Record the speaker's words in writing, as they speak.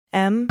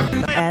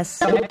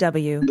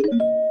MSW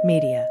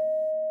Media.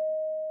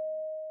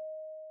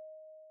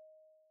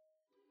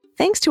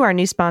 Thanks to our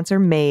new sponsor,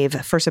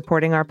 Mave, for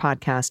supporting our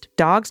podcast.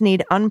 Dogs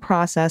need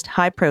unprocessed,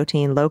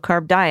 high-protein,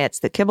 low-carb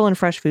diets that kibble and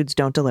fresh foods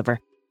don't deliver.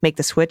 Make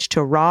the switch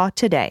to raw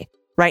today.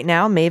 Right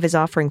now, Mave is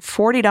offering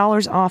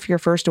 $40 off your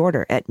first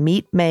order at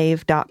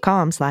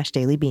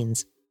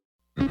meetmave.com/dailybeans.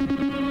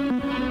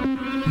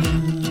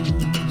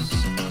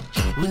 News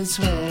with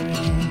swearing.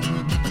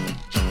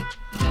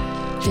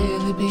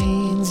 Daily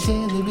beans,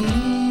 daily beans.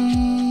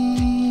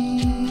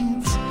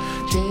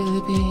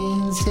 Daily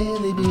beans,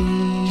 daily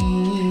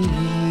beans.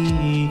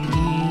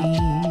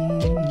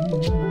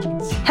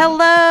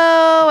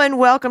 Hello, and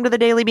welcome to the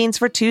Daily Beans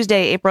for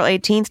Tuesday, April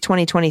 18th,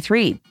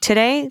 2023.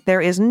 Today,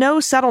 there is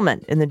no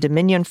settlement in the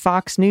Dominion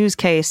Fox News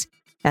case,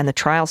 and the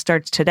trial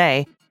starts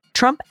today.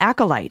 Trump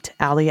acolyte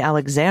Ali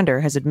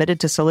Alexander has admitted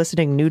to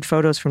soliciting nude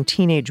photos from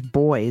teenage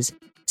boys.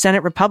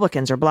 Senate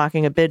Republicans are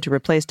blocking a bid to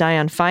replace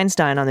Dianne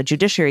Feinstein on the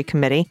Judiciary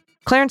Committee.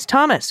 Clarence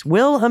Thomas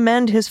will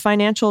amend his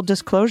financial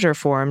disclosure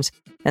forms.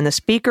 And the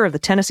Speaker of the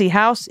Tennessee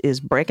House is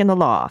breaking the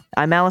law.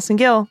 I'm Allison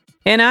Gill.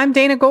 And I'm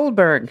Dana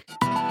Goldberg.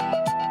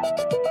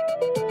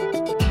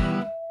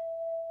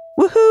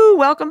 Woohoo!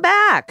 Welcome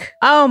back.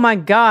 Oh my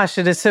gosh,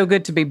 it is so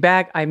good to be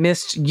back. I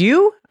missed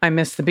you. I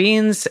missed the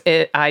beans.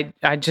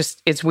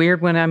 It's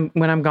weird when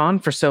I'm gone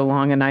for so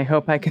long, and I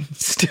hope I can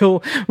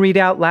still read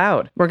out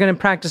loud. We're going to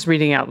practice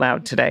reading out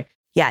loud today.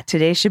 Yeah,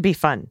 today should be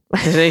fun.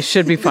 Today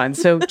should be fun.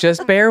 So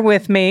just bear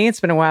with me.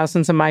 It's been a while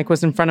since a mic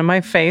was in front of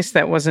my face.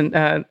 That wasn't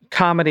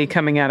comedy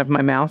coming out of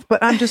my mouth,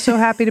 but I'm just so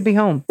happy to be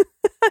home.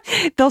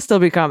 There'll still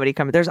be comedy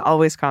coming. There's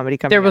always comedy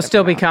coming. There will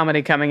still be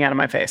comedy coming out of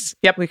my face.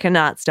 Yep. We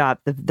cannot stop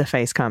the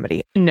face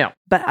comedy. No.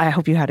 But I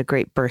hope you had a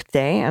great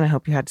birthday, and I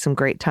hope you had some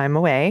great time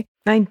away.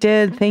 I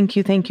did. Thank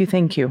you. Thank you.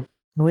 Thank you.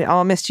 We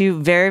all missed you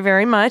very,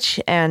 very much,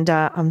 and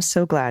I'm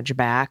so glad you're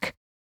back.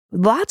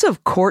 Lots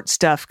of court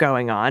stuff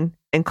going on,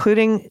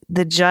 including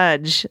the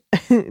judge,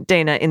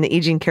 Dana, in the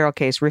E. Jean Carroll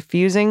case,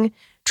 refusing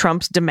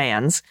Trump's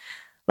demands.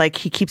 Like,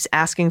 he keeps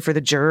asking for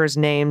the jurors'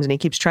 names, and he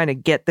keeps trying to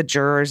get the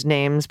jurors'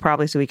 names,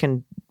 probably so he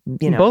can,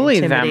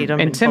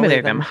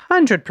 intimidate them.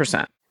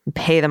 100%.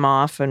 Pay them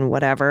off and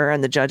whatever.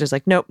 And the judge is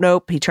like,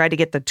 nope. He tried to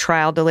get the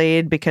trial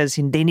delayed because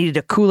they needed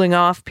a cooling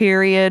off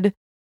period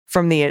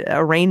from the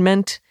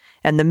arraignment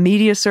and the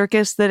media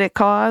circus that it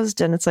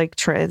caused. And it's like,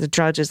 the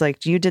judge is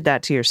like, you did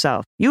that to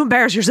yourself. You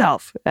embarrass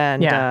yourself.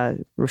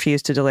 And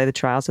refused to delay the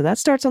trial. So that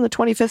starts on the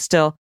 25th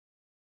still.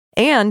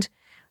 And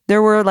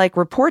there were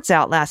reports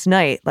out last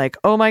night,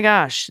 oh my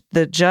gosh,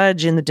 the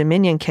judge in the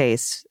Dominion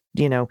case,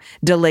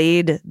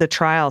 delayed the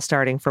trial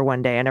starting for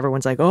one day. And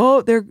everyone's like,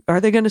 oh,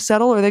 are they going to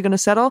settle? Are they going to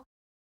settle?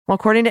 Well,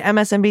 according to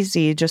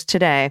MSNBC just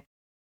today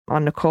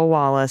on Nicole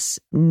Wallace,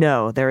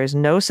 no, there is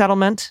no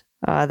settlement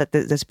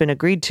that's been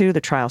agreed to.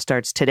 The trial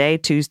starts today,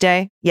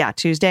 Tuesday. Yeah,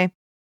 Tuesday.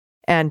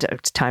 And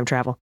it's time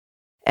travel.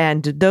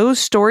 And those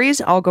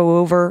stories I'll go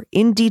over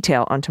in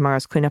detail on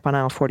tomorrow's Cleanup on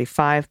Aisle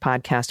 45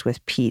 podcast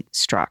with Pete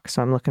Strzok.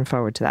 So I'm looking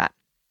forward to that.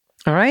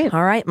 All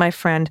right, my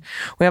friend.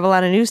 We have a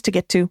lot of news to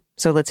get to,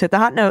 so let's hit the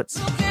hot notes.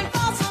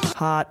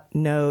 Hot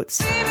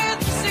notes.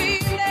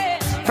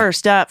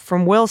 First up,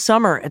 from Will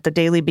Sommer at the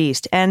Daily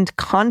Beast. And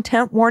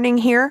content warning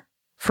here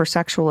for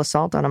sexual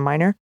assault on a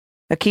minor.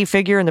 A key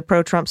figure in the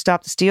pro-Trump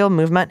Stop the Steal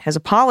movement has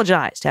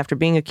apologized after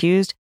being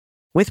accused,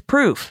 with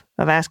proof,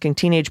 of asking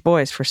teenage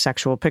boys for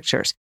sexual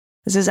pictures.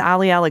 This is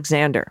Ali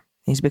Alexander.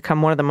 He's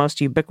become one of the most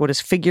ubiquitous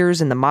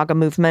figures in the MAGA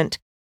movement.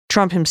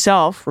 Trump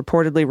himself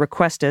reportedly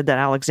requested that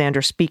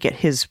Alexander speak at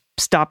his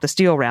Stop the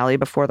Steal rally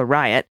before the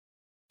riot,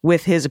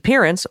 with his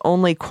appearance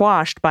only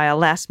quashed by a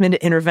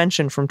last-minute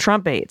intervention from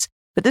Trump aides.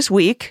 But this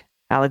week,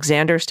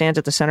 Alexander stands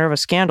at the center of a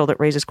scandal that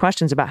raises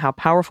questions about how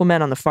powerful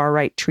men on the far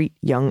right treat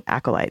young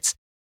acolytes.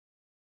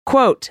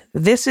 Quote,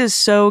 "This is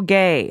so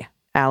gay,"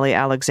 Ali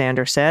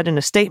Alexander said in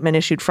a statement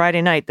issued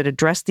Friday night that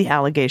addressed the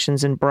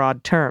allegations in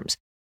broad terms.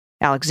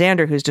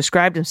 Alexander, who's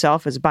described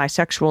himself as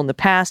bisexual in the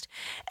past,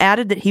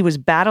 added that he was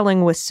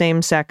battling with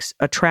same-sex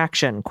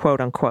attraction, quote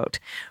unquote,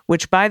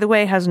 which, by the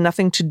way, has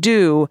nothing to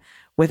do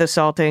with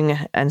assaulting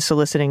and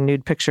soliciting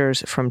nude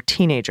pictures from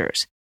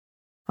teenagers.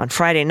 On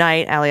Friday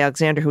night, Ali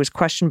Alexander, who was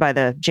questioned by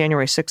the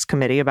January 6th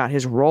committee about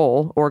his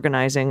role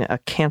organizing a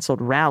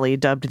canceled rally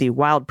dubbed the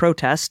Wild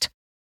Protest,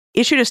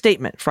 issued a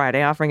statement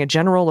Friday offering a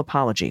general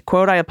apology.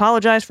 Quote, "I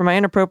apologize for my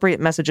inappropriate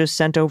messages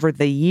sent over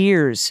the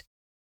years,"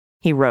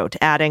 he wrote,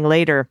 adding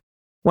later,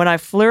 "When I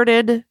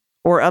flirted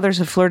or others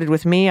have flirted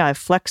with me, I've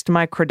flexed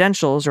my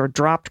credentials or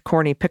dropped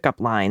corny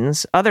pickup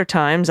lines. Other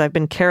times I've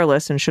been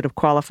careless and should have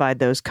qualified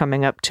those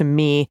coming up to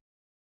me.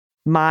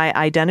 My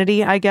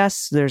identity, I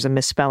guess," there's a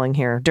misspelling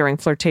here, "during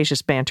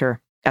flirtatious banter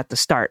at the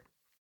start."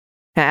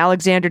 Now,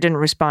 Alexander didn't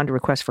respond to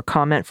requests for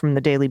comment from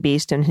the Daily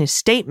Beast. In his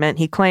statement,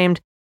 he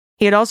claimed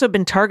he had also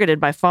been targeted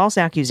by false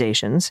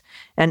accusations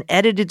and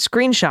edited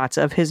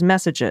screenshots of his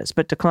messages,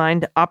 but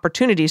declined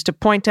opportunities to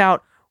point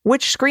out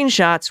which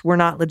screenshots were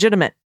not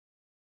legitimate.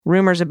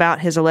 Rumors about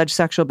his alleged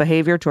sexual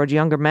behavior toward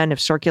younger men have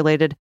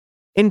circulated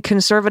in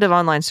conservative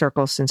online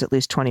circles since at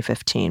least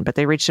 2015, but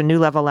they reached a new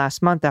level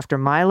last month after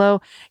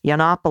Milo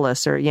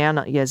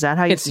Yiannopoulos, is that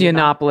how you... It's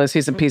Yiannopoulos.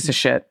 He's a piece of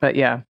shit, but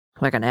yeah.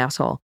 Like an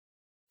asshole.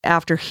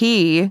 After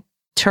he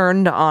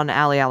turned on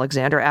Ali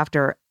Alexander,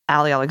 after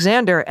Ali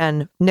Alexander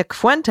and Nick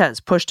Fuentes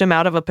pushed him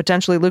out of a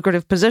potentially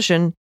lucrative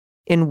position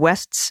in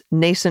West's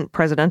nascent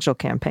presidential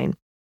campaign.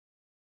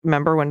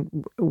 Remember when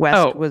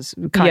West was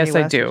Kanye Yes,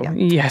 West? I do. Yeah.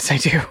 Yes, I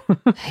do.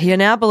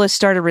 Yiannopoulos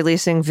started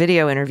releasing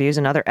video interviews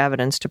and other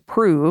evidence to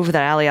prove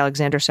that Ali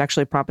Alexander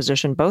sexually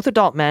propositioned both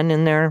adult men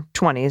in their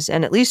 20s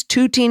and at least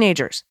 2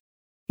 teenagers.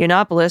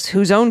 Yiannopoulos,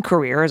 whose own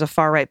career as a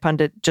far-right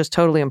pundit just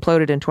totally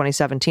imploded in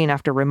 2017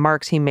 after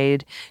remarks he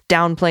made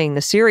downplaying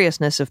the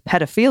seriousness of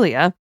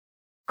pedophilia,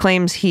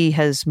 claims he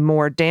has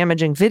more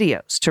damaging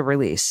videos to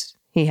release.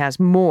 He has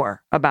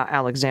more about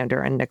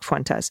Alexander and Nick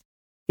Fuentes.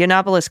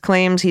 Yiannopoulos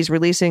claims he's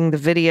releasing the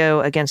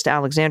video against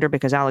Alexander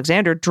because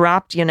Alexander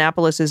dropped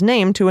Yiannopoulos'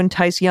 name to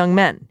entice young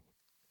men.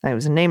 I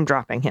was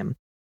name-dropping him.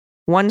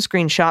 One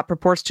screenshot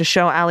purports to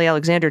show Ali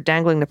Alexander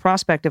dangling the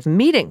prospect of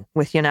meeting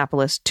with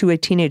Yiannopoulos to a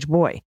teenage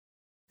boy.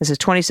 This is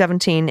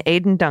 2017.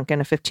 Aiden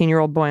Duncan, a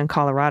 15-year-old boy in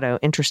Colorado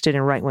interested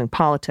in right-wing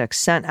politics,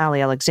 sent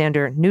Ali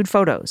Alexander nude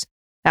photos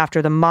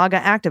after the MAGA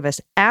activist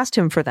asked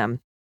him for them,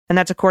 and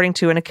that's according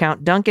to an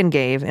account Duncan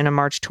gave in a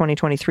March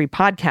 2023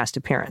 podcast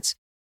appearance.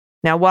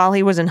 Now, while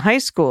he was in high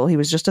school, he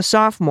was just a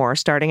sophomore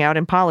starting out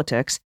in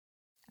politics.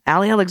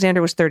 Ali Alexander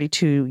was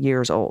 32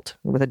 years old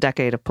with a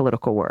decade of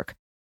political work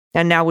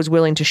and now was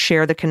willing to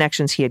share the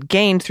connections he had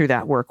gained through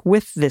that work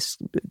with this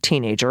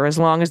teenager as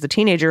long as the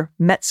teenager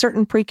met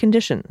certain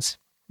preconditions,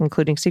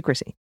 including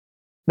secrecy.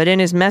 But in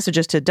his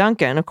messages to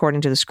Duncan,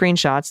 according to the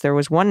screenshots, there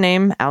was one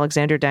name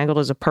Alexander dangled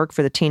as a perk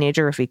for the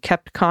teenager if he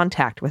kept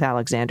contact with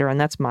Alexander, and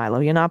that's Milo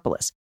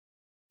Yiannopoulos.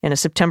 In a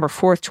September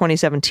 4th,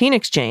 2017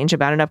 exchange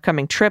about an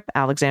upcoming trip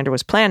Alexander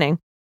was planning,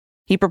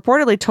 he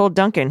purportedly told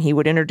Duncan he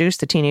would introduce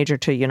the teenager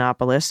to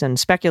Yiannopoulos and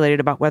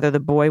speculated about whether the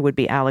boy would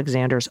be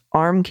Alexander's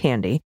arm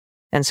candy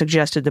and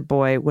suggested the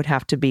boy would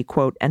have to be,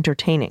 quote,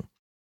 entertaining.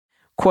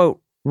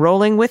 Quote,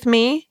 rolling with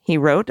me, he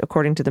wrote,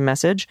 according to the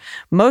message.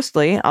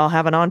 Mostly, I'll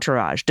have an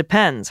entourage.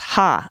 Depends.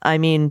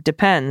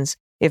 Depends.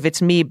 If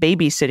it's me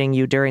babysitting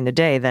you during the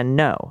day, then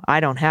no, I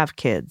don't have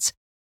kids.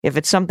 If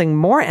it's something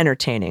more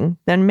entertaining,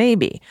 then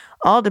maybe.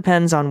 All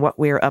depends on what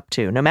we're up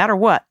to. No matter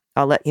what,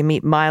 I'll let you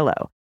meet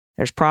Milo.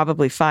 There's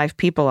probably 5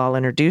 people I'll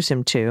introduce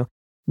him to.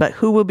 But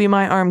who will be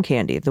my arm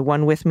candy? The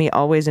one with me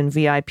always in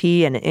VIP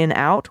and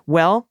in-out?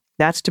 Well,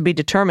 that's to be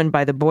determined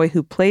by the boy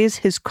who plays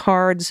his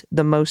cards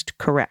the most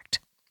correct.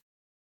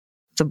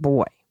 The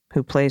boy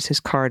who plays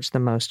his cards the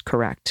most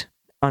correct,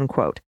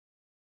 unquote.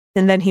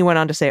 And then he went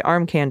on to say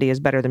arm candy is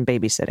better than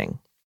babysitting.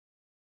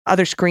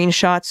 Other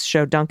screenshots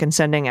show Duncan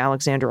sending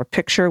Alexander a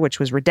picture, which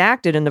was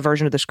redacted in the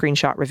version of the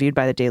screenshot reviewed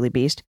by the Daily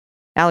Beast.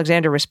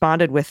 Alexander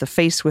responded with the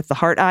face with the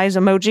heart eyes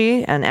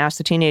emoji and asked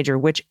the teenager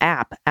which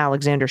app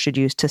Alexander should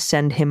use to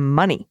send him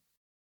money.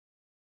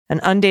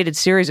 An undated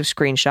series of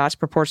screenshots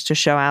purports to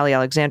show Ali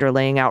Alexander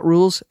laying out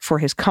rules for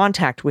his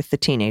contact with the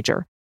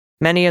teenager,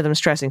 many of them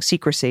stressing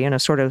secrecy and a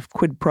sort of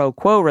quid pro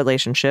quo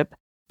relationship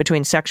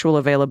between sexual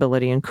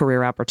availability and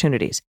career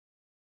opportunities.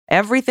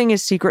 Everything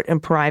is secret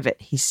and private,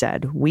 he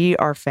said. We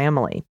are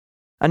family.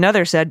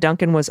 Another said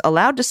Duncan was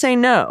allowed to say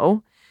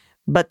no,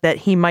 but that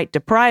he might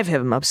deprive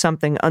him of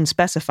something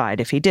unspecified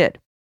if he did.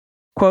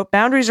 Quote,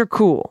 boundaries are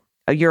cool.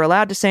 You're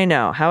allowed to say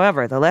no.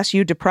 However, the less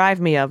you deprive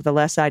me of, the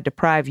less I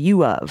deprive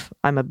you of.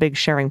 I'm a big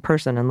sharing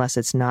person unless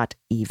it's not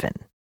even.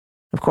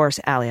 Of course,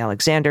 Ali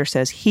Alexander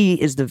says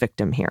he is the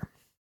victim here.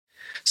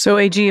 So,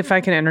 AG, if I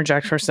can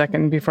interject for a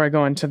second before I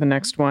go into the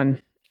next one.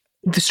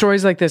 The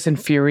stories like this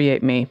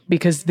infuriate me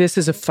because this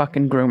is a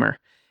fucking groomer.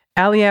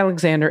 Ali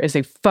Alexander is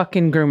a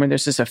fucking groomer.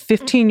 This is a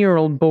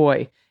 15-year-old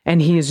boy,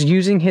 and he is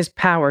using his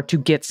power to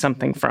get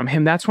something from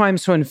him. That's why I'm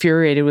so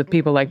infuriated with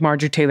people like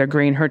Marjorie Taylor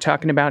Greene, her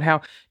talking about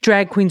how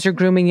drag queens are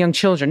grooming young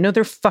children. No,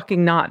 they're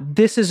fucking not.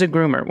 This is a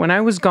groomer. When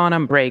I was gone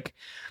on break,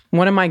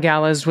 one of my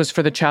galas was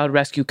for the Child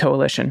Rescue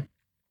Coalition.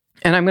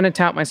 And I'm going to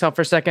tout myself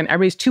for a second. I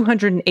raised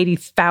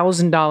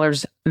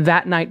 $280,000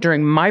 that night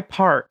during my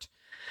part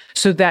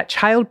so that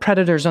child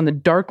predators on the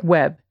dark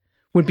web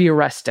would be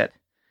arrested.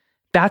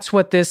 That's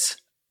what they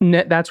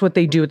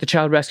do at the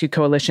Child Rescue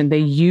Coalition. They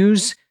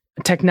use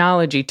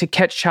technology to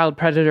catch child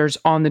predators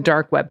on the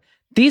dark web.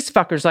 These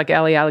fuckers like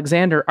Ali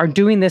Alexander are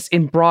doing this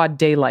in broad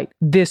daylight.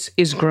 This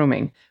is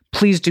grooming.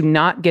 Please do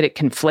not get it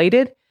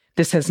conflated.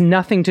 This has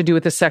nothing to do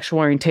with the sexual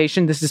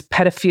orientation. This is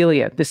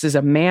pedophilia. This is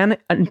a man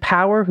in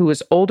power who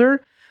is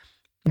older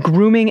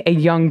grooming a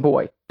young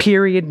boy.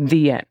 Period.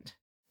 The end.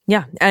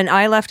 Yeah, and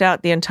I left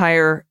out the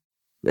entire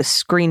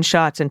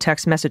screenshots and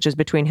text messages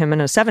between him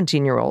and a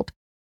 17-year-old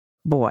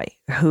boy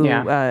who,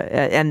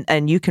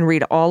 and you can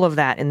read all of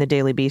that in the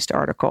Daily Beast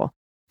article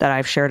that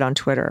I've shared on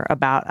Twitter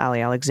about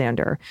Ali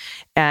Alexander.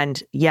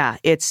 And yeah,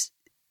 it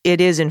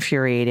is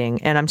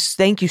infuriating. And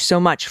thank you so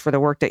much for the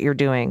work that you're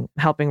doing,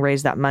 helping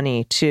raise that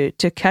money to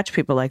catch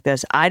people like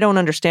this. I don't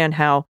understand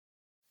how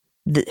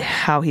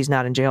he's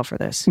not in jail for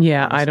this.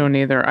 Yeah, honestly. I don't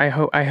either. I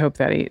hope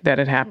that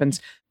it happens.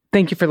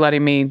 Thank you for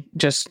letting me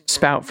just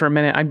spout for a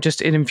minute.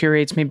 It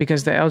infuriates me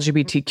because the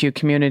LGBTQ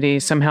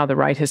community, somehow the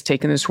right has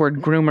taken this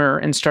word groomer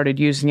and started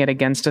using it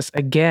against us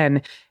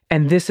again.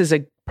 And this is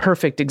a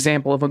perfect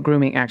example of what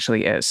grooming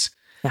actually is.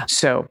 Yeah.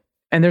 So,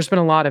 and there's been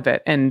a lot of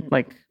it. And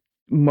like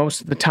most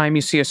of the time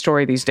you see a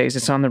story these days,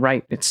 it's on the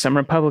right. It's some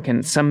Republican,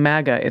 it's some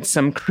MAGA, it's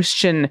some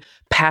Christian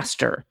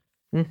pastor.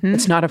 Mm-hmm.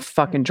 It's not a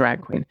fucking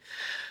drag queen.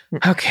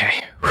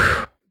 Okay.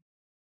 Whew.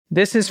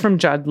 This is from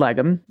Judd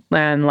Legum.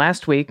 And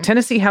last week,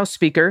 Tennessee House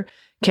Speaker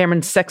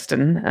Cameron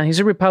Sexton, he's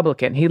a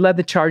Republican. He led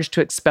the charge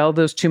to expel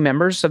those two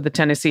members of the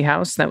Tennessee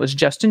House. That was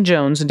Justin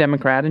Jones, a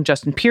Democrat, and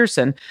Justin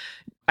Pearson.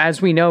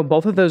 As we know,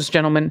 both of those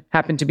gentlemen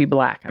happen to be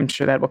Black. I'm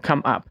sure that will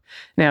come up.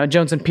 Now,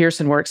 Jones and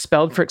Pearson were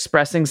expelled for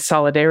expressing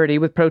solidarity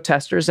with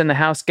protesters in the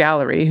House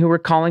gallery who were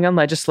calling on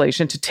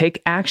legislation to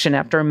take action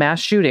after a mass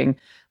shooting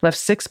left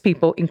 6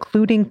 people,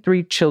 including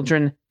 3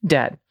 children,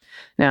 dead.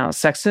 Now,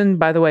 Sexton,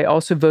 by the way,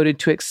 also voted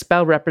to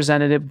expel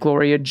Representative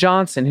Gloria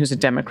Johnson, who's a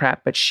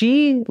Democrat, but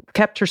she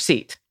kept her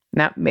seat.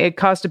 That may have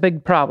caused a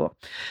big problem.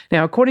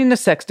 Now, according to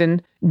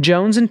Sexton,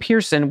 Jones and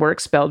Pearson were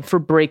expelled for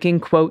breaking,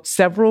 quote,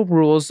 several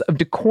rules of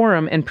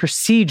decorum and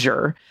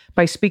procedure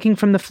by speaking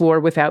from the floor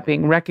without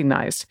being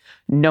recognized.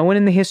 No one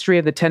in the history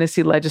of the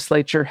Tennessee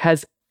legislature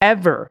has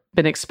ever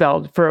been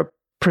expelled for a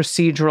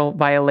procedural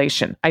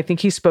violation. I think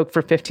he spoke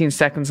for 15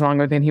 seconds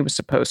longer than he was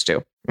supposed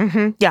to.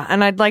 Mm-hmm. Yeah,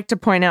 and I'd like to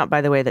point out,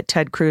 by the way, that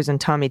Ted Cruz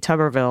and Tommy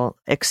Tuberville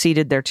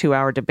exceeded their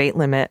 2-hour debate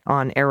limit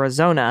on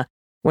Arizona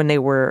when they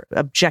were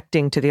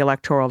objecting to the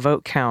electoral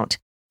vote count,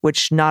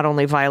 which not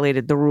only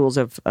violated the rules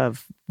of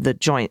the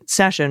joint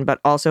session, but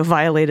also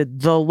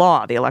violated the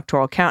law, the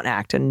Electoral Count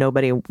Act, and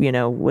nobody,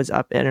 was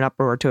up in an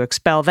uproar to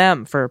expel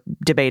them for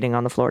debating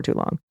on the floor too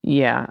long.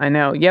 Yeah, I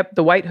know. Yep,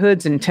 the White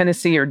Hoods in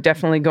Tennessee are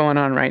definitely going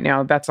on right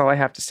now. That's all I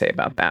have to say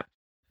about that.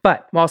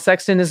 But while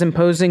Sexton is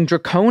imposing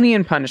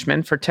draconian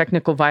punishment for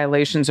technical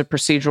violations of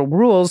procedural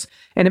rules,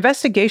 an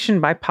investigation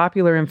by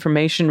Popular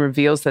Information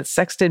reveals that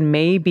Sexton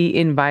may be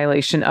in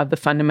violation of the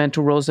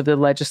fundamental rules of the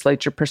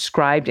legislature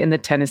prescribed in the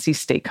Tennessee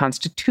state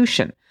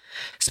constitution.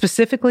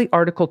 Specifically,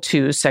 Article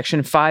 2,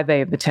 Section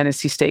 5A of the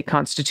Tennessee state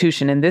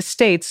constitution. And this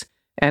states,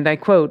 and I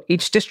quote,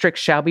 each district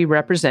shall be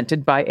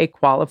represented by a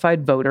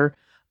qualified voter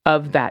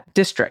of that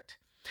district.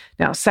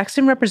 Now,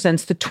 Sexton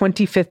represents the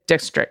 25th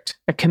District,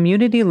 a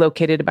community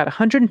located about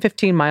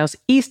 115 miles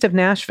east of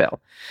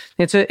Nashville.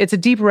 It's a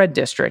deep red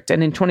district,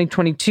 and in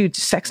 2022,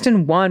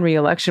 Sexton won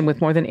re-election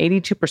with more than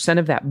 82%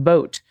 of that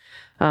vote.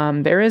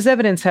 There is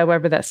evidence,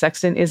 however, that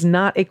Sexton is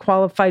not a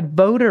qualified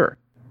voter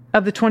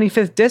of the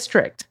 25th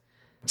District.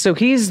 So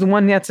he's the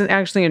one that's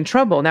actually in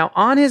trouble. Now,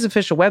 on his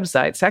official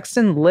website,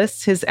 Sexton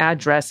lists his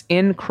address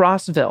in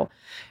Crossville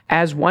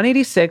as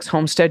 186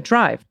 Homestead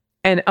Drive,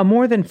 and a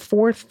more than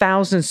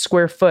 4,000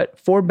 square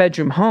foot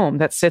 4-bedroom home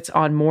that sits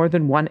on more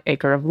than 1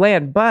 acre of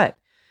land. But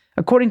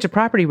according to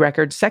property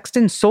records,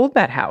 Sexton sold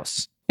that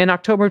house in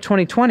October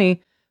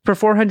 2020 for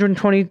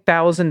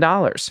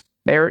 $420,000.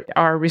 There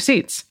are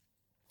receipts.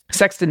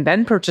 Sexton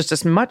then purchased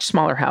a much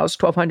smaller house,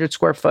 1,200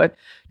 square foot,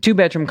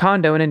 2-bedroom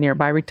condo in a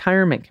nearby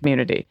retirement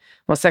community.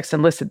 Well,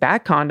 Sexton listed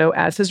that condo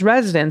as his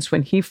residence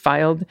when he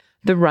filed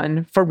the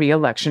run for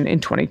re-election in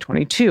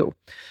 2022.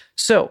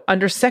 So,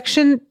 under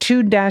Section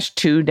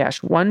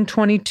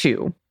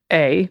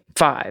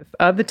 2-2-122A5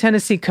 of the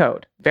Tennessee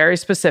Code, very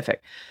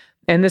specific,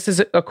 and this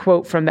is a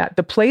quote from that,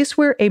 the place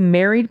where a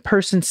married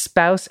person's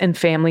spouse and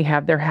family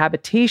have their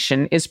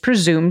habitation is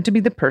presumed to be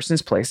the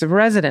person's place of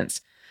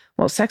residence.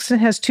 Well, Sexton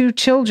has 2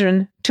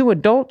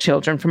 adult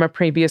children from a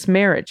previous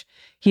marriage.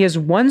 He has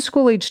 1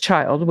 school-age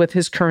child with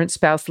his current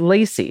spouse,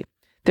 Lacey.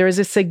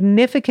 There's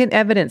significant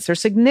evidence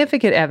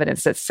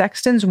that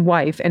Sexton's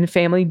wife and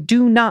family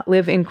do not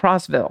live in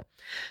Crossville.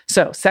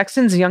 So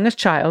Sexton's youngest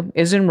child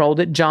is enrolled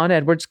at John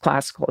Edwards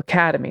Classical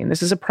Academy, and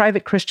this is a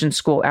private Christian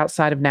school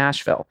outside of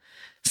Nashville.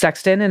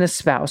 Sexton and his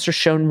spouse are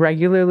shown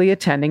regularly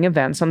attending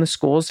events on the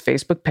school's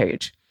Facebook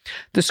page.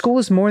 The school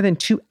is more than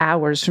 2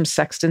 hours from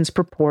Sexton's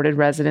purported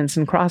residence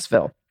in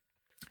Crossville.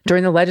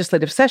 During the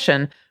legislative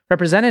session,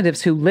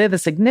 representatives who live a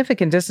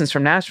significant distance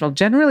from Nashville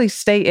generally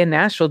stay in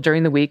Nashville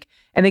during the week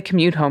and they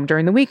commute home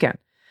during the weekend.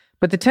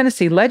 But the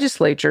Tennessee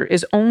legislature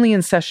is only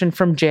in session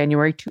from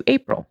January to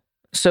April.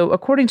 So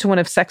according to one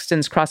of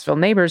Sexton's Crossville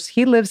neighbors,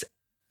 he lives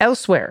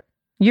elsewhere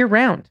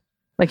year-round,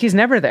 like he's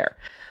never there.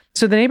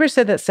 So the neighbor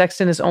said that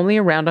Sexton is only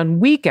around on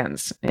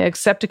weekends,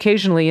 except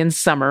occasionally in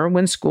summer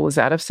when school is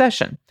out of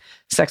session.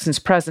 Sexton's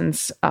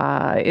presence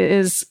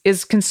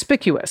is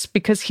conspicuous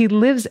because he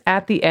lives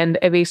at the end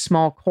of a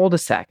small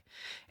cul-de-sac.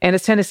 And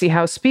as Tennessee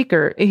House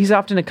Speaker, he's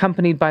often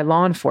accompanied by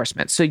law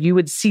enforcement. So you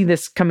would see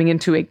this coming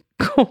into a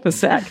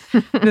cul-de-sac.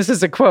 This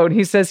is a quote.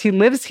 He says he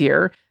lives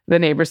here, the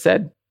neighbor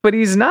said, but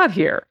he's not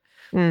here.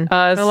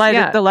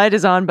 The light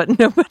is on, but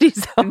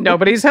nobody's home.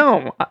 Nobody's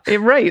home.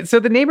 Right. So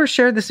the neighbor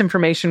shared this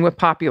information with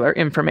Popular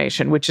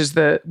Information, which is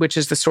the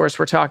source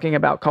we're talking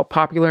about, called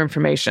Popular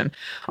Information,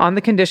 on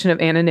the condition of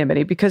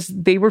anonymity because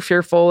they were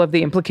fearful of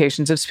the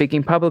implications of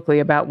speaking publicly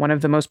about one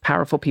of the most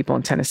powerful people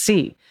in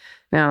Tennessee.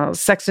 Now,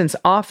 Sexton's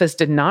office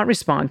did not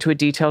respond to a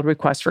detailed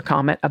request for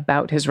comment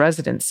about his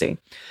residency.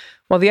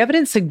 While the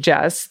evidence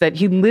suggests that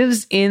he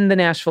lives in the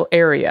Nashville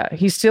area,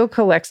 he still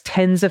collects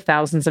tens of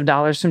thousands of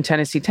dollars from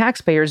Tennessee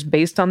taxpayers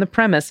based on the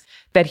premise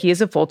that he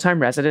is a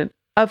full-time resident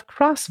of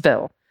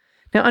Crossville.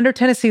 Now, under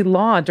Tennessee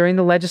law, during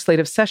the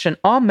legislative session,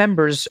 all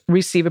members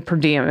receive a per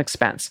diem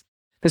expense.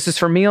 This is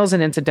for meals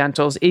and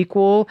incidentals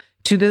equal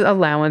to the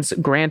allowance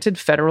granted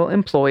federal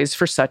employees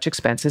for such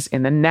expenses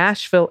in the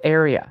Nashville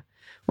area.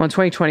 Well, in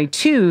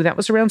 2022, that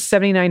was around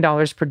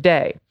 $79 per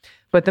day.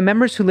 But the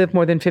members who live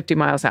more than 50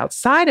 miles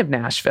outside of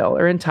Nashville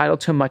are entitled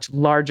to a much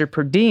larger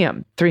per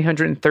diem,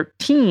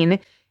 $313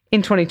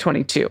 in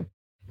 2022,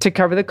 to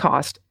cover the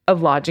cost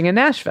of lodging in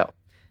Nashville.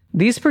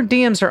 These per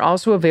diems are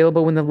also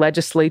available when the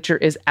legislature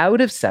is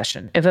out of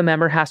session if a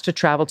member has to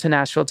travel to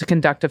Nashville to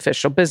conduct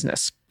official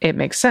business. It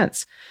makes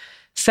sense.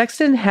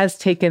 Sexton has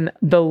taken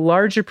the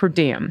larger per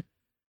diem,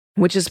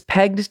 which is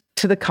pegged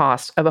to the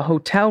cost of a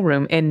hotel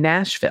room in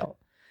Nashville.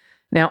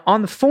 Now,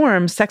 on the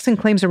form, Sexton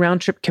claims a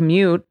round-trip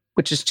commute,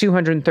 which is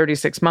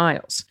 236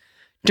 miles.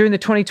 During the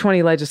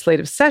 2020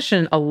 legislative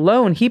session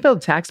alone, he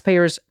billed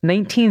taxpayers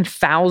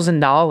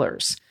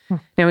 $19,000.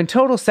 Now, in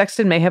total,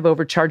 Sexton may have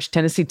overcharged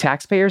Tennessee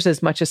taxpayers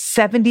as much as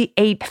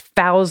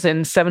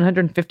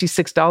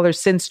 $78,756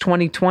 since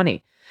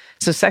 2020.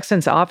 So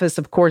Sexton's office,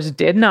 of course,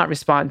 did not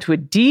respond to a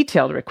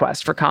detailed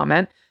request for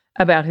comment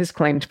about his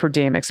claimed per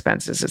diem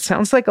expenses. It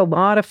sounds like a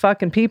lot of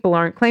fucking people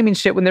aren't claiming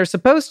shit when they're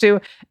supposed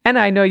to, and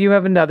I know you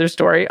have another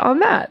story on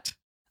that.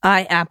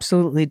 I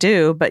absolutely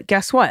do. But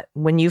guess what?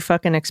 When you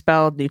fucking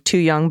expelled the 2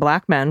 young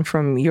black men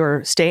from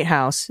your state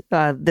house,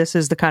 this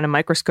is the kind of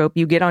microscope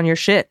you get on your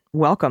shit.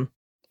 Welcome.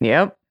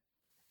 Yep.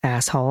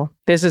 Asshole.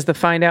 This is the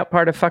find out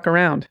part of fuck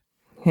around.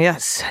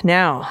 Yes.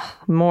 Now,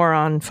 more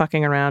on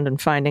fucking around and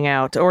finding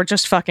out, or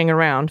just fucking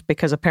around,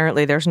 because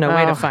apparently there's no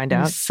way to find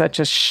out. He's such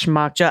a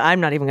schmuck. I'm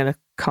not even going to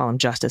call him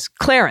Justice.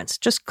 Clarence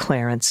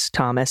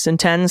Thomas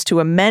intends to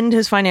amend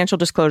his financial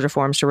disclosure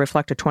forms to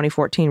reflect a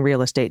 2014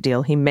 real estate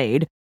deal he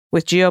made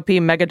with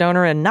GOP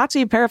megadonor and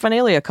Nazi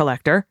paraphernalia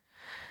collector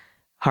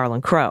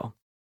Harlan Crow.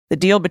 The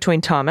deal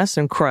between Thomas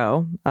and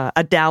Crow,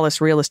 a Dallas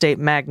real estate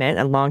magnate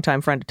and longtime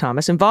friend of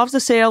Thomas, involves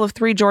the sale of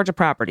 3 Georgia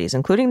properties,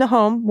 including the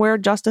home where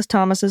Justice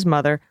Thomas's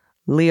mother,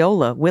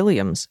 Leola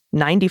Williams,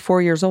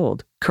 94 years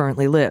old,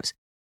 currently lives.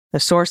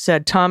 The source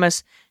said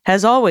Thomas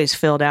has always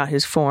filled out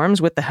his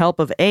forms with the help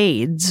of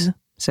aides,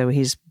 so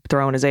he's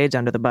throwing his aides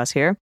under the bus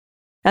here,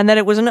 and that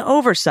it was an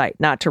oversight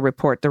not to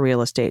report the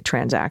real estate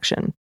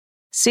transaction.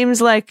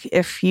 Seems like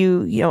if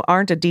you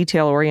aren't a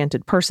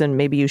detail-oriented person,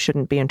 maybe you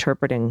shouldn't be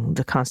interpreting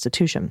the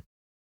Constitution.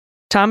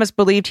 Thomas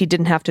believed he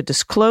didn't have to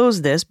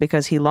disclose this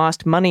because he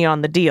lost money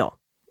on the deal,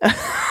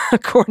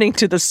 according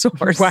to the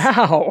source.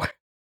 Wow.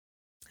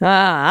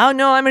 Oh,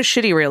 no, I'm a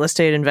shitty real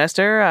estate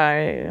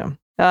investor.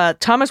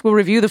 Thomas will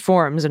review the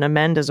forms and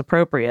amend as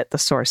appropriate, the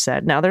source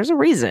said. Now, there's a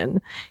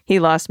reason he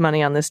lost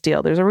money on this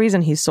deal. There's a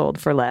reason he sold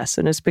for less,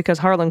 and it's because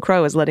Harlan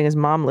Crow is letting his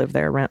mom live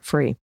there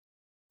rent-free.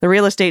 The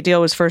real estate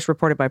deal was first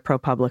reported by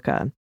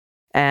ProPublica,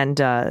 and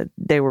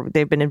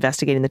they've been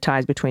investigating the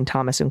ties between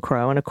Thomas and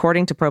Crow. And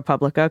according to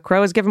ProPublica, Crow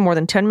has given more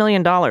than $10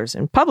 million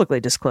in publicly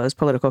disclosed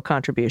political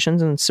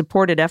contributions and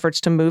supported efforts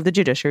to move the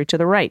judiciary to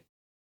the right.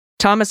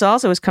 Thomas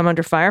also has come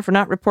under fire for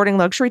not reporting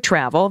luxury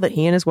travel that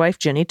he and his wife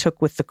Ginny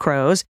took with the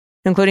Crows,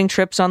 including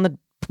trips on the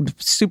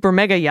super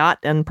mega yacht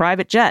and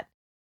private jet.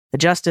 The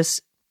justice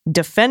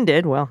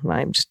defended,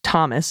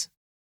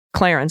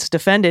 Clarence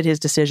defended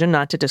his decision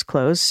not to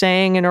disclose,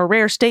 saying in a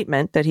rare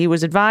statement that he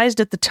was advised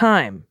at the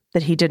time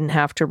that he didn't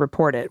have to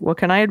report it. Well,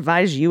 can I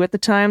advise you at the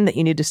time that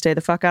you need to stay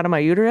the fuck out of my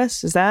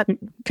uterus? Can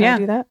I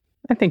do that?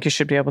 I think you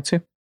should be able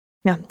to.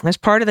 Yeah. As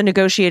part of the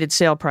negotiated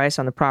sale price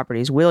on the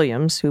properties,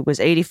 Williams, who was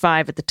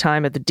 85 at the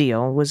time of the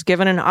deal, was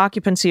given an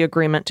occupancy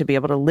agreement to be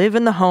able to live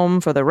in the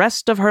home for the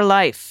rest of her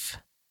life.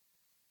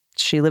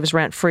 She lives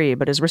rent-free,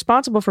 but is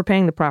responsible for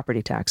paying the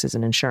property taxes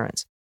and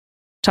insurance.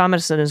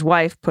 Thomas and his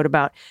wife put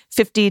about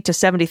 $50,000 to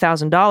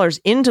 $70,000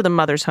 into the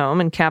mother's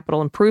home in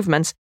capital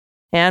improvements,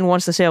 and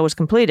once the sale was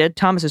completed,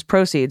 Thomas's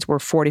proceeds were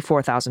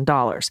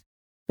 $44,000.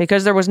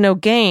 Because there was no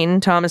gain,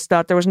 Thomas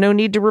thought there was no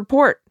need to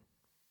report.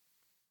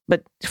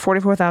 But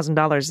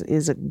 $44,000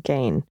 is a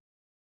gain.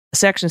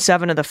 Section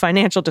 7 of the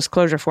financial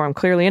disclosure form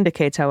clearly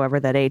indicates,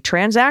 however, that a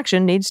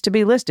transaction needs to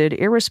be listed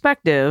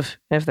irrespective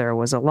if there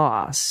was a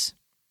loss.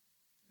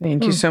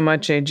 Thank you so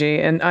much,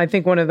 AG. And I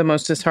think one of the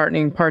most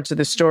disheartening parts of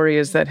the story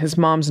is that his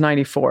mom's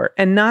 94.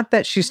 And not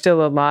that she's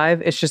still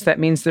alive. It's just that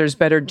means there's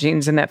better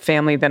genes in that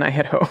family than I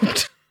had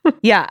hoped.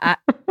 Yeah.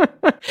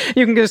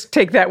 You can just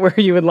take that where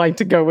you would like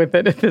to go with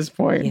it at this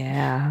point.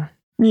 Yeah.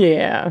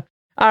 Yeah.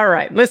 All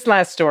right. This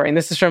last story, and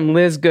this is from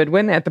Liz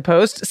Goodwin at The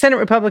Post. Senate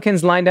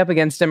Republicans lined up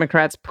against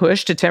Democrats'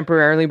 push to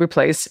temporarily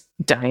replace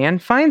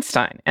Dianne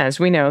Feinstein, as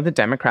we know, the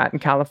Democrat in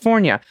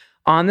California,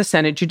 on the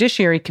Senate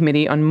Judiciary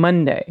Committee on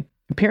Monday,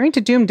 appearing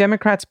to doom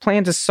Democrats'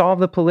 plan to solve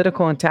the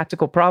political and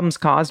tactical problems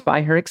caused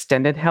by her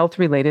extended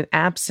health-related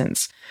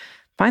absence.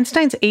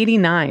 Feinstein's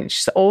 89.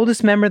 She's the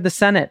oldest member of the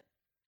Senate.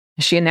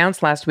 She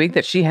announced last week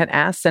that she had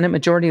asked Senate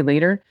Majority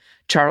Leader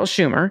Charles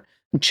Schumer,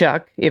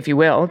 Chuck, if you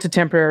will, to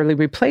temporarily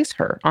replace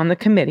her on the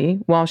committee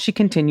while she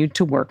continued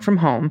to work from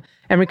home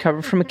and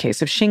recover from a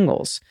case of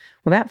shingles.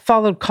 Well, that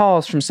followed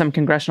calls from some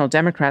congressional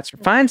Democrats for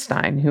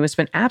Feinstein, who has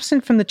been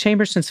absent from the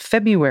chamber since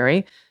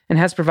February and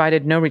has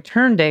provided no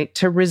return date,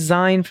 to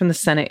resign from the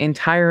Senate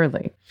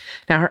entirely.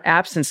 Now, her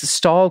absence has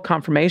stalled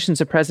confirmations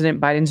of President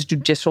Biden's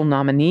judicial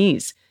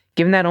nominees,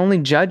 given that only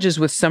judges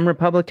with some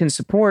Republican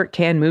support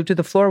can move to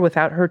the floor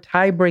without her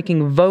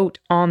tie-breaking vote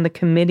on the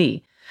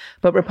committee.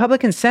 But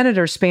Republican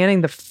senators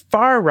spanning the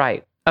far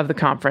right of the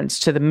conference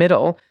to the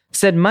middle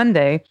said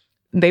Monday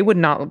they would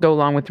not go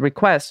along with the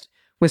request,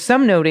 with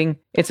some noting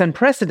it's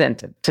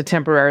unprecedented to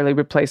temporarily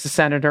replace a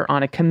senator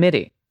on a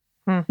committee.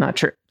 Not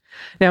true.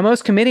 Now,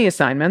 most committee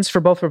assignments for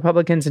both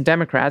Republicans and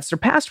Democrats are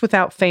passed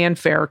without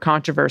fanfare or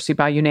controversy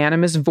by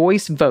unanimous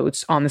voice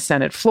votes on the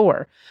Senate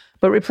floor.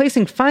 But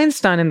replacing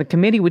Feinstein in the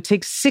committee would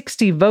take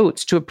 60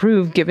 votes to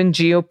approve given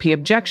GOP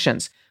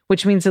objections,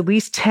 which means at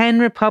least 10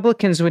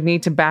 Republicans would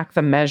need to back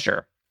the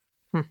measure.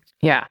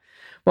 Yeah.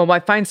 Well,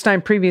 while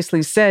Feinstein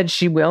previously said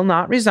she will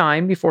not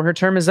resign before her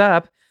term is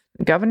up,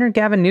 Governor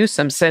Gavin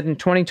Newsom said in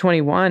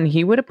 2021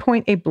 he would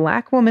appoint a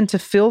Black woman to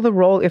fill the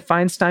role if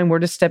Feinstein were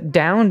to step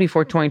down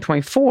before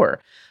 2024,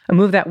 a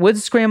move that would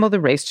scramble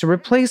the race to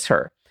replace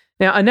her.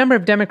 Now, a number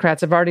of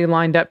Democrats have already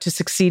lined up to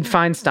succeed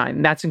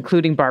Feinstein. That's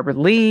including Barbara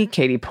Lee,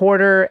 Katie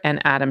Porter,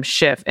 and Adam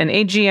Schiff. And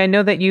AG, I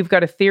know that you've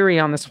got a theory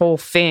on this whole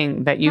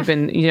thing that you've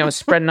been,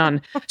 spreading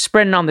on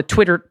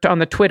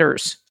the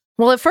Twitters.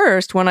 Well, at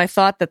first, when I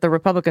thought that the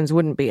Republicans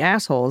wouldn't be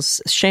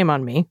assholes, shame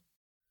on me.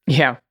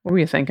 Yeah, what were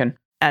you thinking?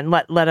 And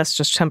let us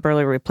just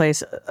temporarily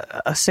replace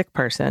a sick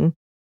person.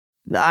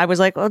 I was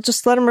like, well,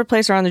 just let them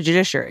replace her on the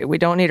judiciary. We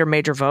don't need her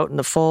major vote in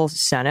the full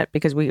Senate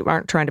because we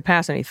aren't trying to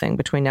pass anything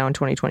between now and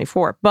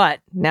 2024. But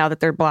now that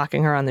they're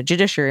blocking her on the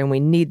judiciary and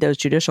we need those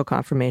judicial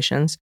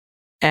confirmations,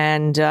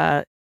 and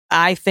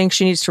I think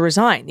she needs to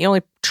resign. The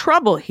only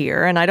trouble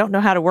here, and I don't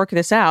know how to work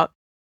this out,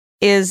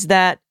 is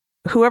that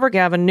whoever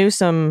Gavin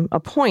Newsom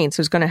appoints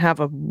is going to have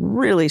a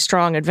really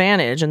strong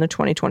advantage in the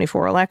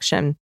 2024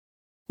 election,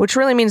 which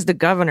really means the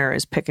governor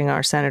is picking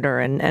our senator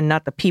and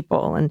not the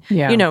people. And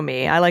you know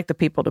me, I like the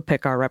people to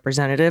pick our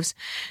representatives.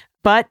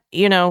 But,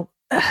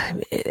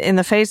 in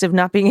the face of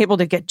not being able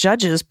to get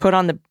judges put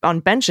on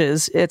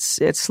benches,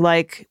 it's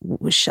like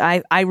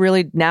I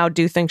really now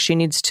do think she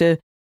needs to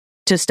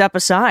step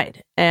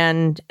aside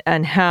and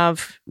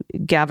have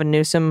Gavin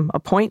Newsom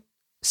appoint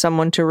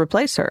someone to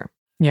replace her.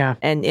 Yeah.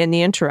 And in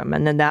the interim.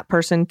 And then that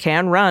person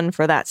can run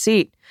for that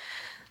seat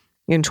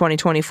in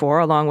 2024,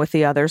 along with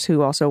the others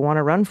who also want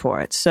to run for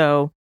it.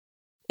 So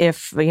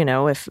if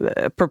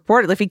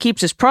purportedly, if he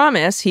keeps his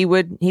promise, he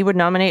would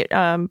nominate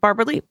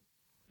Barbara Lee.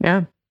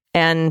 Yeah.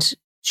 And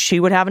she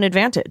would have an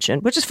advantage,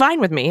 which is fine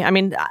with me. I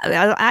mean,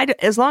 I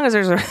as long as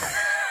there's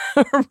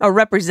a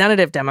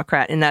representative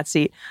Democrat in that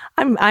seat,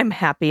 I'm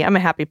happy. I'm a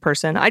happy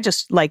person. I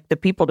just like the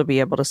people to be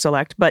able to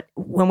select. But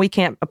when we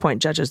can't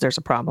appoint judges, there's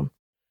a problem.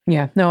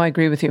 Yeah, no, I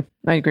agree with you.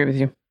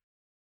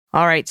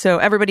 All right. So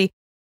everybody,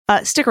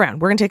 stick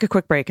around. We're going to take a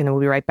quick break and then we'll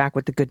be right back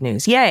with the good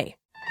news. Yay.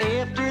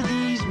 After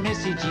these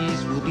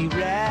messages, we'll be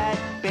right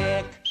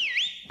back.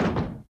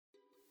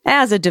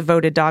 As a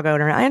devoted dog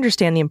owner, I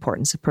understand the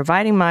importance of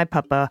providing my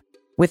puppa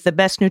with the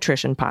best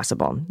nutrition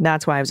possible.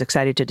 That's why I was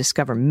excited to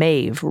discover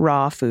Maeve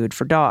raw food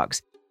for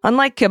dogs.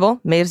 Unlike kibble,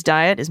 Maeve's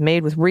diet is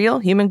made with real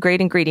human-grade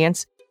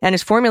ingredients and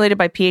is formulated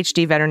by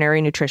PhD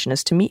veterinary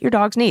nutritionists to meet your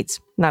dog's needs.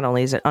 Not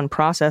only is it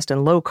unprocessed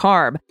and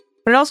low-carb,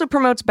 but it also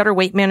promotes better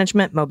weight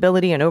management,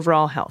 mobility, and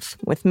overall health.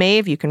 With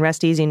Maeve, you can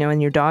rest easy knowing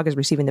your dog is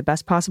receiving the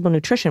best possible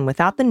nutrition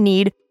without the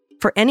need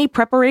for any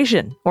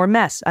preparation or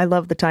mess. I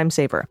love the time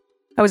saver.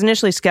 I was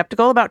initially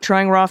skeptical about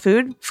trying raw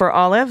food for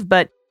Olive,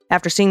 but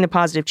after seeing the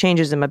positive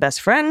changes in my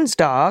best friend's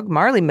dog,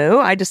 Marley Moo,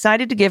 I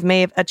decided to give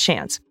Maeve a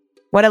chance.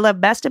 What I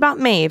love best about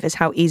Maeve is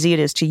how easy it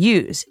is to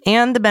use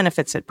and the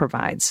benefits it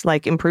provides,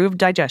 like improved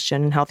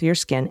digestion, healthier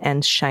skin,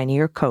 and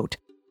shinier coat.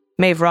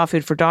 Maeve Raw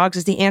Food for Dogs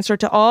is the answer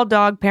to all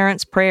dog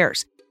parents'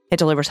 prayers. It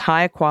delivers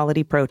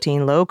high-quality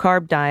protein,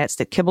 low-carb diets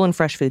that kibble and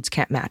fresh foods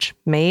can't match.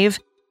 Maeve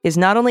is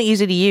not only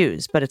easy to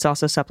use, but it's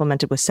also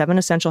supplemented with 7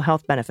 essential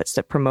health benefits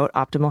that promote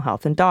optimal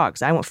health in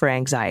dogs. I went for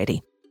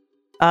anxiety.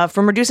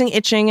 From reducing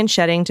itching and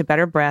shedding to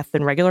better breath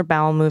and regular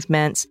bowel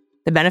movements,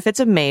 the benefits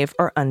of Maeve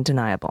are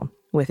undeniable.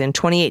 Within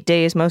 28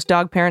 days, most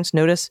dog parents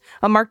notice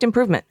a marked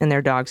improvement in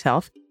their dog's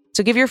health.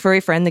 So give your furry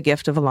friend the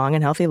gift of a long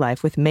and healthy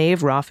life with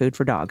Maeve Raw Food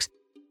for Dogs.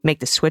 Make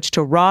the switch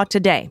to raw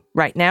today.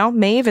 Right now,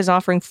 Maeve is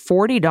offering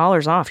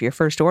 $40 off your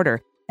first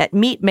order at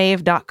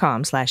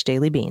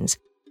meetmaeve.com/dailybeans.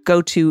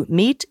 Go to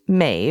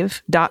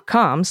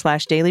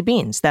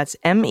meetmaeve.com/dailybeans. That's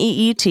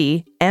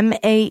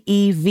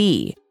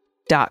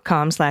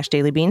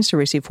meetmaev.com/dailybeans to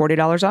receive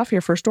 $40 off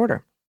your first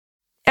order.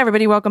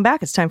 Everybody, welcome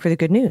back. It's time for the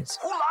good news.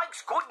 Who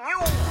likes good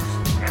news?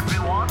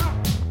 Everyone?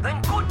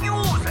 Then good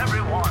news,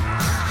 everyone!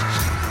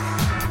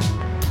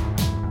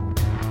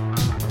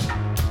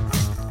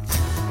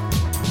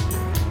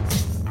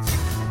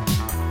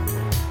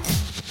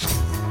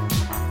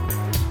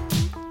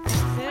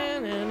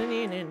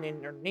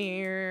 Good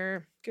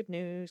news, good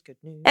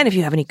news. And if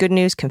you have any good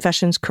news,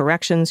 confessions,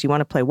 corrections, you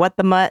want to play What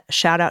the Mutt,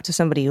 shout out to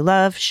somebody you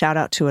love, shout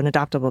out to an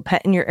adoptable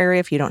pet in your area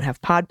if you don't have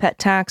pod pet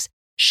tax,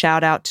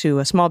 shout out to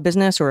a small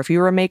business, or if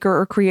you're a maker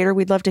or creator,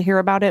 we'd love to hear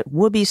about it.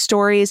 Whoopee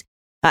stories,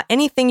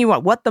 anything you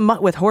want. What the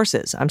Mutt with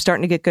horses. I'm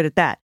starting to get good at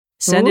that.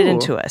 Send it in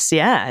to us.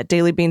 Yeah, at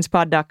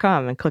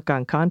dailybeanspod.com and click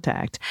on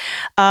contact.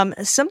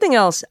 Something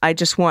else I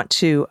just want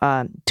to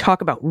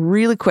talk about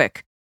really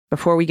quick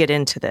before we get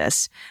into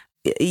this.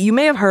 You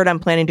may have heard I'm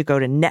planning to go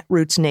to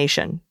Netroots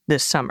Nation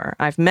this summer.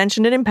 I've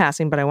mentioned it in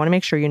passing, but I want to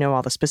make sure you know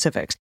all the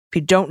specifics. If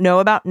you don't know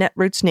about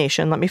Netroots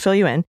Nation, let me fill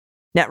you in.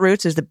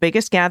 Netroots is the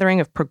biggest gathering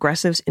of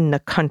progressives in the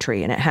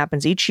country, and it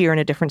happens each year in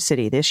a different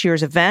city. This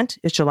year's event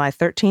is July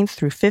 13th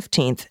through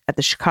 15th at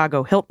the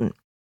Chicago Hilton.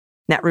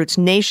 Netroots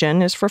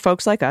Nation is for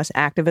folks like us,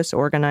 activists,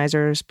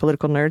 organizers,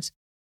 political nerds.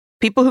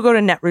 People who go to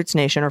Netroots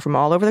Nation are from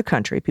all over the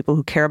country, people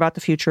who care about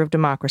the future of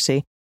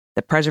democracy,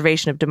 the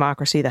preservation of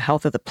democracy, the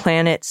health of the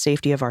planet,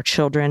 safety of our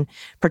children,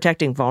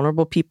 protecting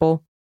vulnerable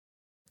people,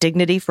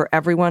 dignity for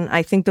everyone.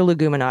 I think the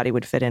Leguminati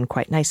would fit in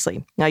quite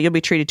nicely. Now, you'll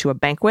be treated to a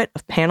banquet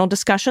of panel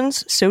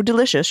discussions, so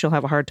delicious you'll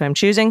have a hard time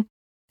choosing.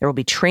 There will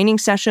be training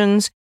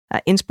sessions,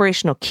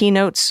 inspirational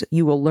keynotes.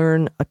 You will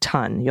learn a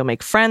ton. You'll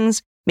make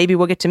friends. Maybe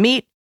we'll get to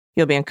meet.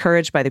 You'll be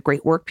encouraged by the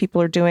great work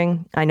people are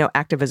doing. I know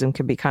activism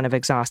can be kind of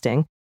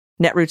exhausting.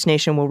 Netroots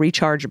Nation will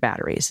recharge your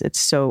batteries. It's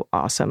so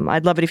awesome.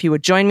 I'd love it if you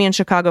would join me in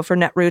Chicago for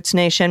Netroots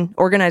Nation.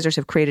 Organizers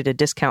have created a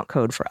discount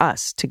code for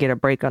us to get a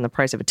break on the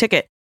price of a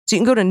ticket. So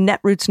you can go to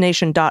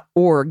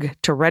netrootsnation.org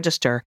to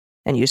register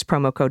and use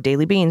promo code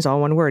DailyBeans,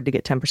 all one word, to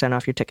get 10%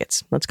 off your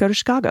tickets. Let's go to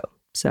Chicago.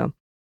 So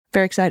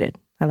very excited.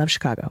 I love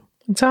Chicago.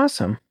 It's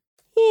awesome.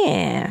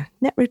 Yeah.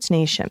 Netroots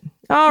Nation.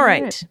 All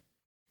right.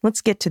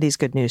 Let's get to these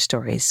good news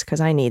stories because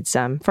I need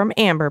some. From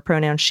Amber,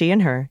 pronouns she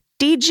and her.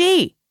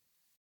 DG.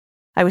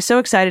 I was so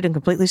excited and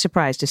completely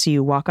surprised to see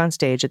you walk on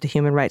stage at the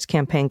Human Rights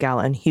Campaign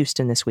Gala in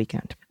Houston this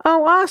weekend.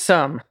 Oh,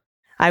 awesome.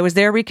 I was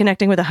there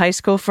reconnecting with a high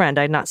school friend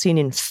I'd not seen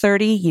in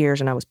 30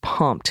 years, and I was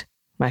pumped.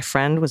 My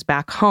friend was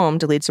back home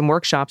to lead some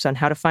workshops on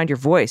how to find your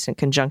voice in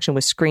conjunction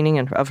with screening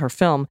of her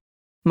film,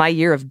 My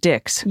Year of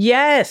Dicks.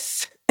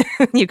 Yes.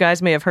 You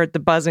guys may have heard the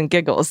buzz and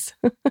giggles.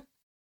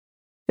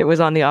 It was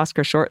on the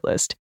Oscar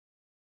shortlist.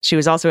 She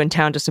was also in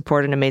town to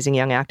support an amazing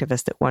young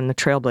activist that won the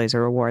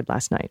Trailblazer Award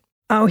last night.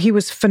 Oh, he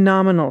was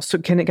phenomenal. So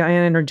can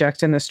I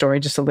interject in the story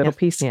just a little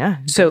piece? Yeah.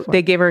 So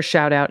they gave her a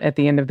shout out at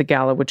the end of the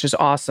gala, which is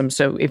awesome.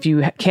 So if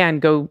you can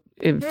go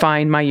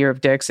find My Year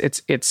of Dicks,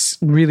 it's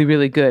really,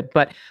 really good.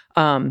 But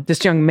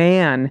this young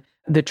man,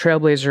 the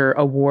Trailblazer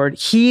Award,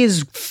 he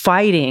is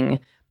fighting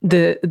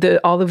the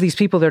all of these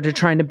people that are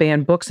trying to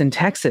ban books in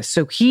Texas.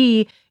 So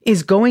he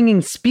is going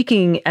and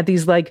speaking at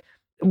these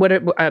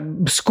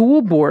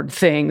school board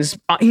things.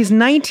 He's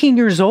 19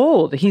 years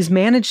old. He's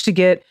managed to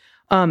get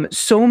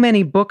so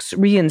many books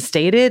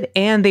reinstated,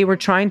 and they were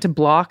trying to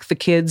block the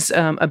kids'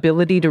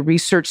 ability to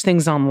research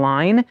things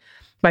online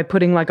by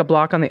putting like a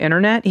block on the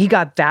internet. He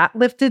got that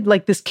lifted.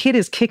 Like, this kid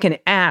is kicking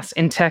ass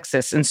in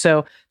Texas. And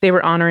so they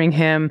were honoring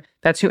him.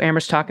 That's who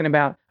Amber's talking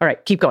about. All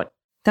right, keep going.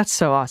 That's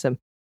so awesome.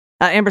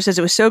 Amber says,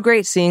 it was so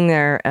great seeing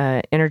their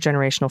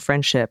intergenerational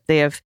friendship. They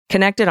have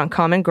connected on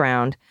common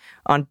ground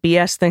on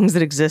BS things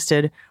that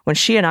existed when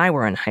she and I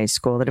were in high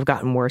school that have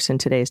gotten worse in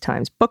today's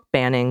times. Book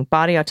banning,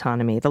 body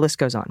autonomy, the list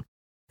goes on.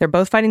 They're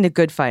both fighting the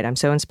good fight. I'm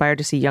so inspired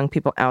to see young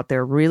people out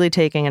there really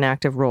taking an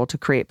active role to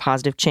create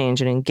positive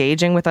change and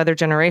engaging with other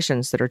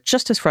generations that are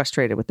just as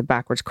frustrated with the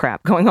backwards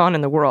crap going on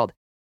in the world.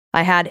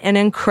 I had an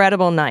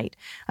incredible night.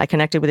 I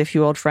connected with a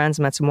few old friends,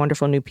 met some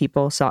wonderful new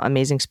people, saw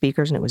amazing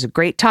speakers, and it was a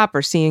great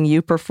topper seeing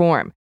you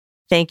perform.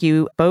 Thank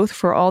you both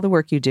for all the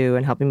work you do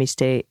and helping me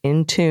stay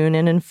in tune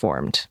and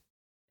informed.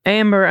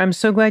 Amber, I'm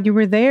so glad you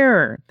were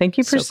there. Thank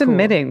you for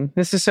submitting. Cool.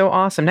 This is so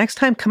awesome. Next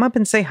time, come up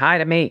and say hi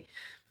to me.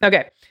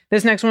 Okay.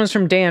 This next one is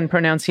from Dan,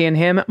 pronouns he and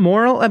him.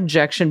 Moral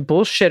objection,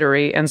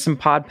 bullshittery, and some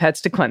pod pets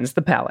to cleanse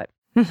the palate.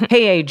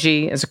 Hey,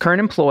 AG, as a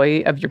current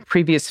employee of your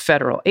previous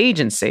federal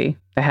agency,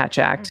 the Hatch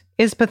Act,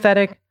 is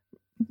pathetic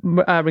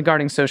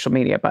regarding social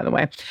media, by the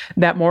way.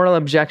 That moral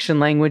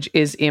objection language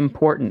is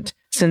important.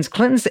 Since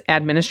Clinton's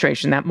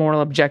administration, that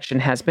moral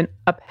objection has been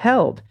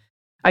upheld.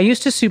 I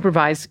used to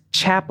supervise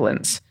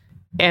chaplains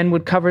and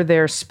would cover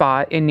their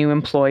spot in new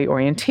employee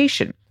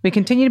orientation. We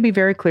continue to be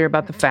very clear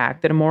about the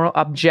fact that a moral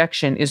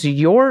objection is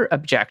your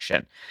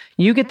objection.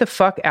 You get the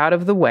fuck out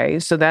of the way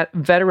so that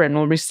veteran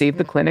will receive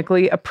the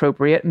clinically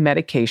appropriate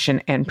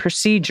medication and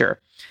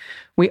procedure.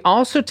 We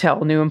also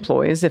tell new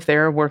employees if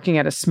they're working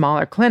at a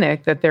smaller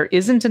clinic that there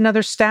isn't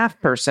another staff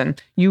person.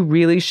 You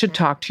really should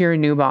talk to your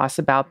new boss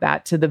about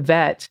that to the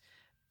vet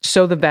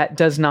so the vet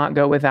does not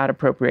go without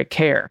appropriate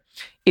care.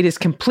 It is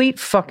complete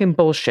fucking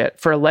bullshit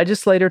for a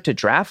legislator to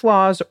draft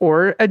laws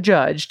or a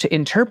judge to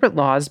interpret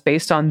laws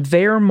based on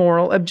their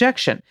moral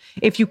objection.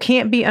 If you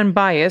can't be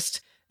unbiased,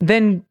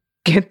 then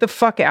get the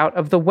fuck out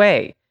of the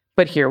way.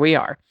 But here we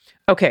are.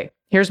 Okay,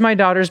 here's my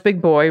daughter's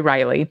big boy,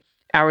 Riley,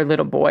 our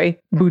little boy,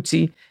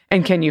 Bootsy,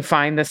 and can you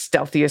find the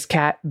stealthiest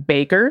cat,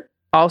 Baker?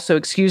 Also,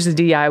 excuse the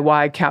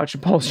DIY couch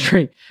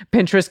upholstery.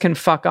 Pinterest can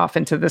fuck off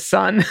into the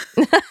sun.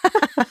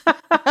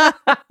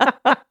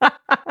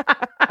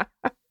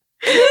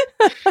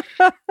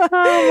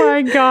 Oh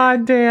my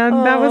God,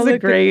 Dan. That was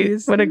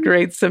what a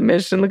great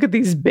submission. Look at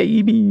these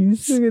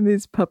babies. Look at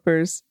these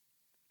puppers.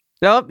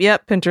 Oh,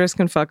 yep. Pinterest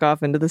can fuck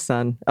off into the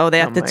sun. Oh,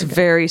 that's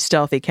very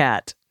stealthy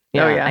cat.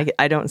 Yeah, oh, yeah.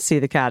 I don't see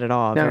the cat at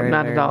all. No, very,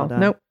 not very at all.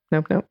 Well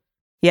Nope.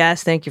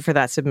 Yes, thank you for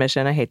that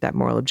submission. I hate that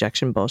moral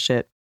objection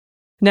bullshit.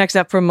 Next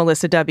up from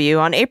Melissa W.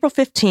 On April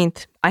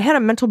 15th, I had a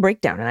mental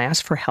breakdown and I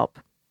asked for help.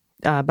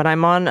 But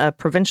I'm on a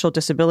provincial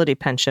disability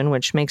pension,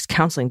 which makes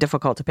counseling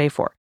difficult to pay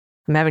for.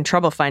 I'm having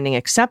trouble finding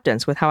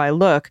acceptance with how I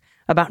look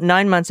about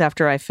 9 months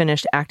after I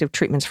finished active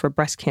treatments for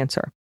breast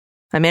cancer.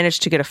 I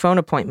managed to get a phone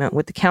appointment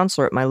with the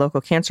counselor at my local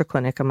cancer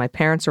clinic, and my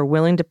parents are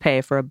willing to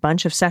pay for a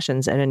bunch of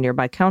sessions at a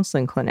nearby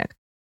counseling clinic.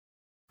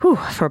 Whew,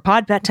 for a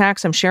pod pet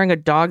tax, I'm sharing a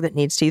dog that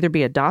needs to either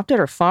be adopted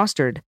or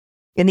fostered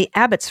in the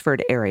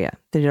Abbotsford area.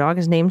 The dog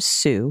is named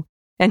Sue,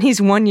 and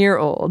he's 1 year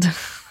old.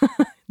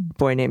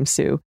 Boy named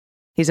Sue.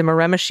 He's a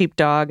Maremma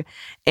sheepdog,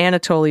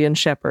 Anatolian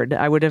shepherd.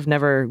 I would have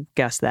never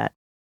guessed that.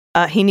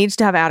 He needs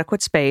to have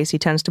adequate space. He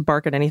tends to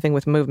bark at anything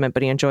with movement,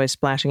 but he enjoys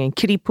splashing in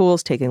kiddie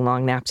pools, taking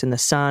long naps in the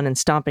sun, and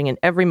stomping in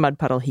every mud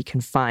puddle he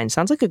can find.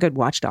 Sounds like a good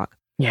watchdog.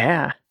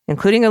 Yeah.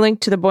 Including a link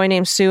to the boy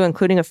named Sue,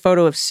 including a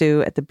photo of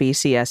Sue at the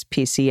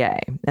BCSPCA.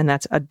 And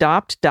that's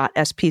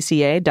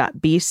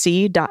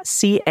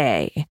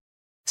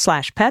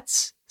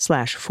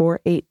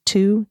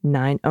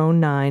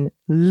adopt.spca.bc.ca/pets/482909.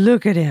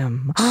 Look at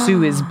him.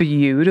 Sue is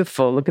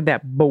beautiful. Look at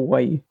that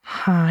boy.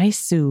 Hi,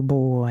 Sue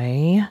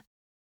boy.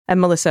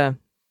 And Melissa,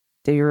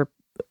 you're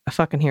a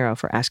fucking hero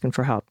for asking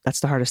for help. That's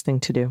the hardest thing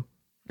to do.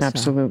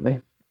 Absolutely.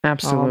 So,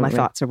 Absolutely. all my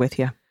thoughts are with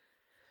you.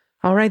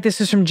 All right, this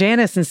is from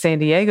Janice in San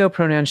Diego,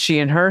 pronouns she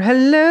and her.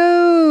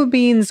 Hello,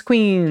 Beans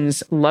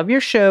Queens. Love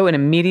your show and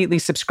immediately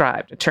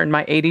subscribed. I turned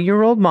my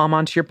 80-year-old mom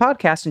onto your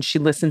podcast and she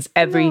listens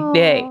every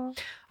day.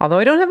 Although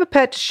I don't have a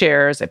pet to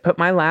share, as I put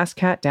my last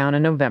cat down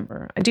in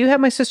November, I do have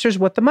my sister's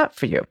What Them Up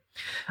for you.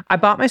 I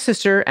bought my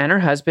sister and her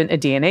husband a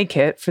DNA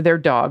kit for their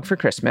dog for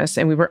Christmas,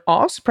 and we were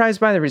all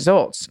surprised by the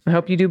results. I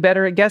hope you do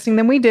better at guessing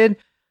than we did.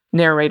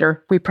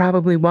 Narrator, we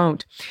probably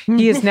won't.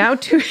 He is now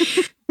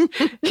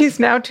He's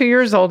now 2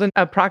 years old and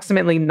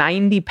approximately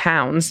 90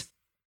 pounds.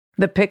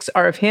 The pics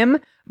are of him,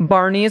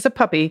 Barney as a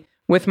puppy,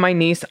 with my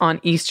niece on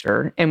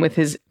Easter, and with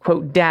his,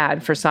 quote,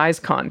 dad for size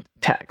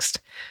context.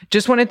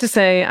 Just wanted to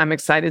say I'm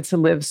excited to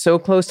live so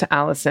close to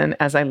Allison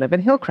as I live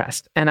in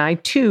Hillcrest, and I,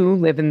 too,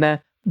 live in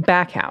the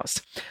back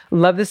house.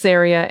 Love this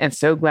area, and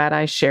so glad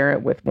I share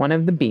it with one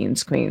of the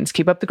Beans Queens.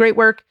 Keep up the great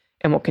work,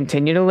 and we'll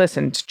continue to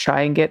listen to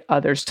try and get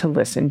others to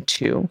listen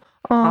too.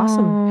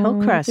 Awesome.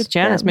 Hillcrest.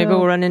 Janice, maybe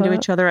we'll run into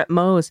each other at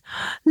Moe's.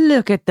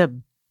 Look at the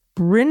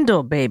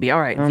brindle baby.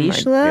 All right, Oh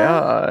Vishla. my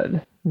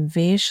God.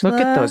 Vishla. Look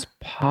at those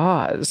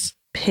paws.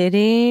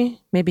 Pitty.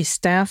 Maybe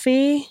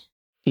Staffy.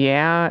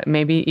 Yeah,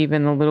 maybe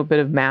even a little bit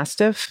of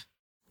Mastiff.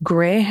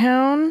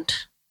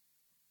 Greyhound.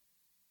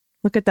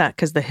 Look at that,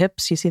 because the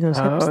hips, you see those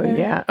hips Oh, there?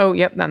 yeah. Oh,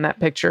 yep, on that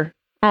picture.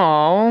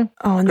 Oh,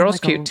 Oh, and girl's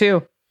like cute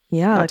too.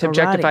 Yeah, Not like to a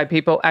objectify Roddy.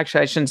 people.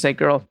 Actually, I shouldn't say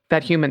girl.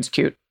 That human's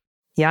cute.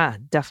 Yeah,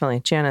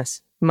 definitely.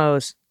 Janice,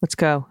 Moe's. Let's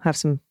go. Have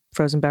some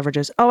frozen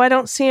beverages. Oh, I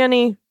don't see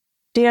any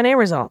DNA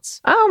results.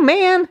 Oh,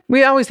 man.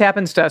 It always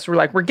happens to us. We're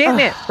like, we're getting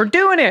it. We're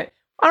doing it.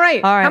 All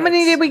right. All right. How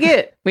many did we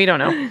get? We don't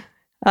know.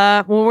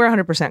 Well, we're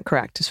 100%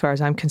 correct as far as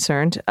I'm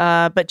concerned.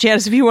 But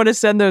Janice, if you want to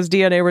send those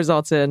DNA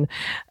results in,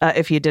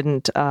 if you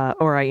didn't,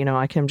 or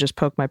I can just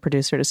poke my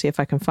producer to see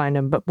if I can find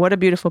them. But what a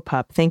beautiful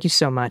pup. Thank you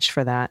so much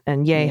for that.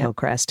 And yay,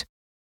 Hillcrest.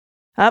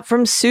 Up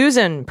from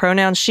Susan,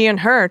 pronouns she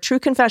and her. True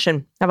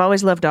confession. I've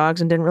always loved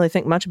dogs and didn't really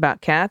think much about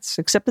cats,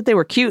 except that they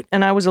were cute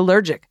and I was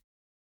allergic.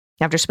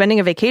 After spending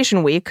a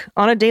vacation week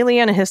on a daily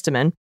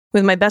antihistamine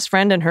with my best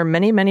friend and her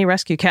many, many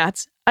rescue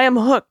cats, I am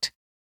hooked.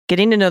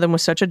 Getting to know them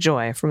was such a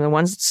joy, from the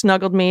ones that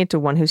snuggled me to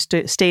one who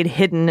stayed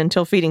hidden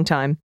until feeding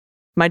time.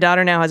 My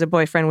daughter now has a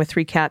boyfriend with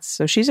 3 cats,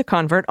 so she's a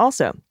convert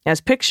also. As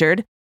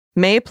pictured,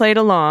 May played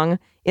along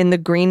in the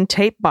green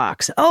tape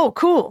box. Oh,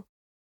 cool.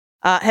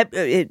 Have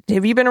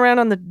you been around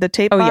on the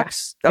tape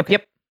box? Yeah. Okay.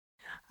 Yep.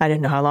 I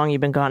didn't know how long you've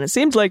been gone. It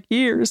seems like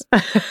years.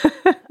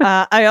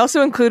 I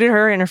also included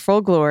her in her full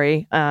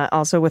glory,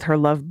 also with her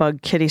love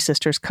bug kitty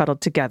sisters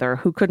cuddled together.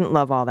 Who couldn't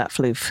love all that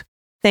floof?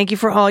 Thank you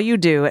for all you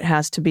do. It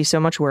has to be so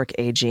much work,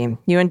 AG.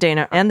 You and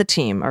Dana and the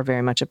team are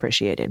very much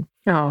appreciated.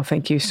 Oh,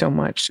 thank you so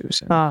much,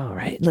 Susan. All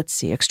right, let's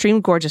see.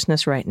 Extreme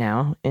gorgeousness right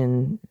now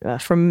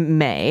from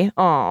May.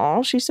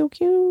 Oh, she's so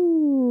cute.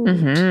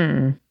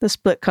 Mm-hmm. The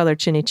split color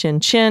chinny chin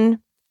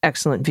chin.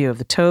 Excellent view of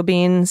the toe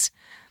beans.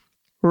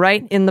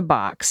 Right in the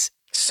box.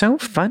 So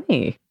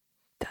funny.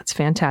 That's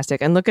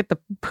fantastic. And look at the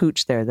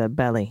pooch there, the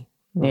belly.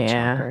 Little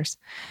Yeah. chonkers.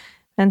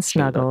 And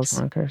snuggles.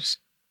 Chonkers.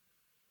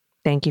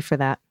 Thank you for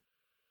that.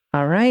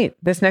 All right.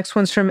 This next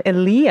one's from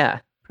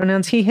Elia.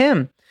 Pronouns he,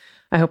 him.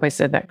 I hope I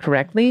said that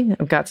correctly.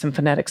 I've got some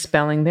phonetic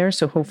spelling there,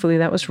 so hopefully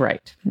that was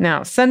right.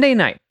 Now, Sunday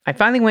night, I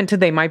finally went to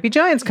They Might Be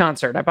Giants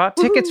concert. I bought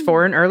tickets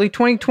for in early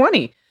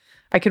 2020.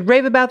 I could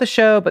rave about the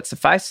show, but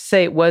suffice to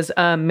say it was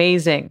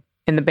amazing.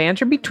 In the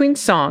banter between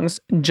songs,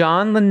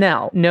 John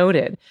Linnell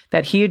noted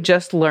that he had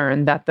just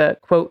learned that the,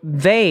 quote,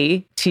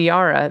 they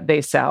tiara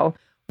they sell,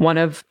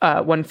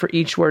 one for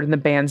each word in the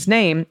band's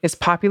name, is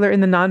popular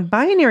in the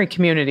non-binary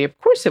community. Of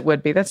course it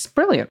would be. That's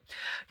brilliant.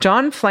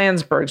 John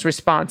Flansburgh's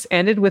response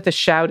ended with a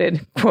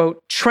shouted,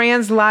 quote,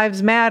 trans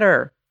lives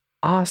matter.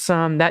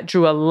 Awesome. That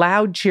drew a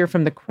loud cheer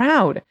from the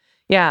crowd.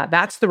 Yeah,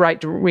 that's the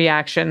right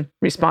reaction,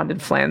 responded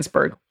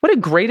Flansburgh. What a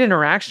great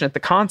interaction at the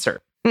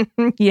concert.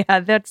 Yeah,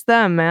 that's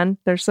them, man.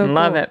 They're so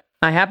Love cool. it.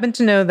 I happen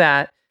to know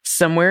that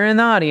somewhere in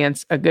the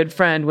audience, a good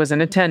friend was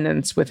in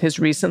attendance with his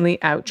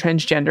recently out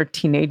transgender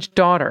teenage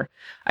daughter.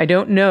 I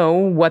don't know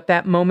what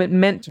that moment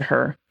meant to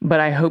her, but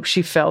I hope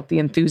she felt the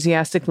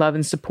enthusiastic love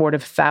and support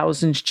of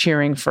thousands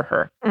cheering for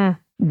her.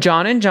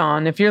 John and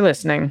John, if you're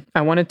listening,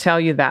 I want to tell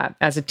you that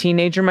as a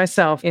teenager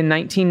myself in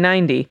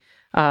 1990,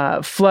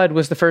 Flood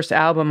was the first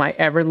album I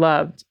ever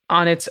loved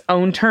on its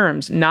own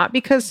terms, not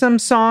because some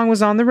song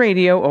was on the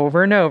radio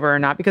over and over,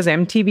 not because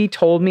MTV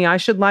told me I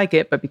should like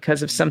it, but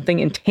because of something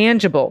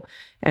intangible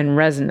and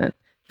resonant.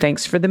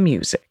 Thanks for the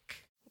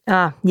music.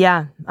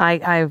 Yeah,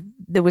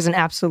 it was an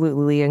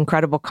absolutely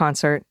incredible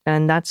concert,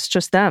 and that's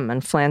just them.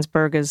 And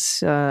Flansburgh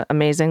is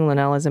amazing.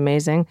 Linnell is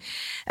amazing.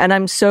 And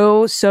I'm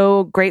so,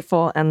 so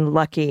grateful and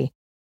lucky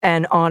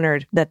and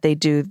honored that they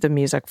do the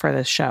music for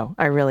this show.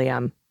 I really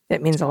am.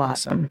 It means a lot.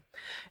 Awesome.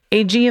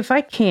 AG, if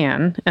I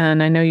can,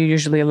 and I know you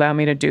usually allow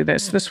me to do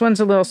this one's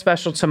a little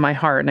special to my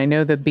heart. And I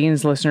know the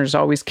Beans listeners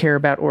always care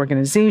about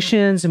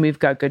organizations, and we've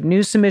got good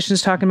news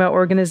submissions talking about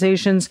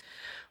organizations.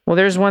 Well,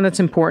 there's one that's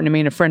important to me,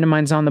 and a friend of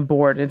mine's on the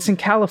board. It's in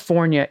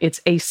California. It's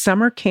a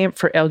summer camp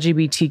for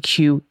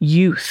LGBTQ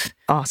youth.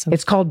 Awesome.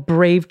 It's called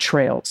Brave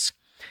Trails.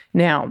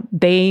 Now,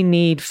 they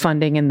need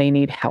funding and they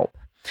need help.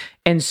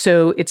 And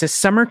so it's a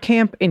summer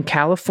camp in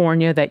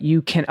California that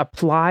you can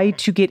apply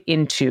to get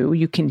into.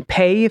 You can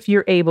pay if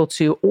you're able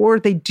to, or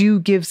they do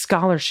give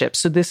scholarships.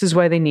 So this is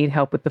why they need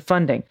help with the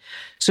funding.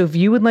 So if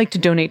you would like to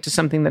donate to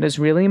something that is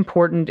really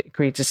important, it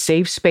creates a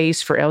safe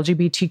space for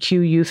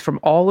LGBTQ youth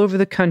from all over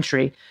the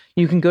country,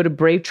 you can go to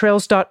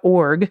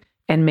bravetrails.org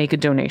and make a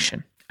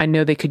donation. I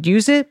know they could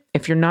use it.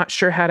 If you're not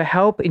sure how to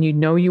help and you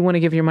know you want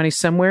to give your money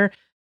somewhere,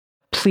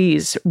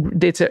 please,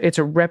 it's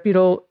a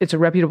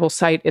reputable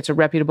site. It's a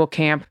reputable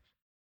camp.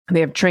 They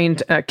have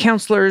trained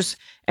counselors,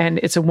 and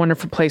it's a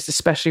wonderful place,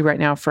 especially right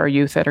now for our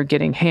youth that are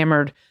getting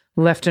hammered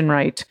left and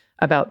right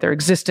about their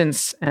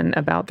existence and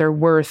about their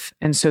worth.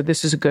 And so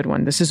this is a good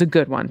one.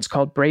 It's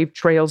called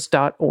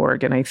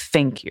bravetrails.org. And I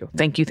thank you.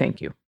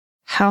 Thank you.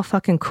 How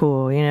fucking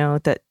cool, you know,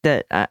 that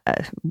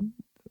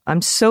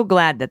I'm so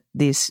glad that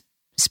these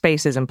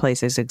spaces and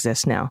places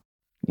exist now.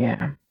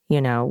 Yeah.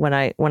 You know, when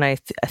I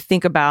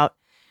think about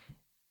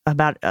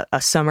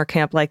a summer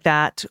camp like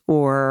that,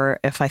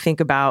 or if I think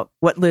about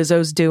what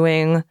Lizzo's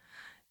doing,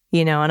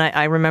 you know, and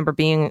I remember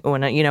being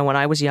when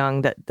I was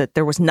young that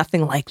there was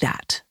nothing like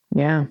that.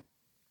 Yeah.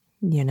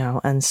 You know,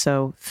 and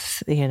so,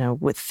 you know,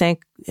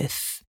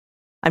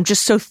 I'm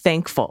just so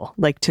thankful,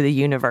 like, to the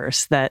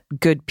universe that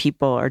good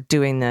people are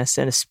doing this,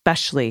 and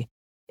especially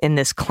in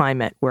this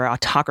climate where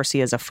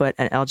autocracy is afoot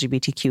and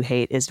LGBTQ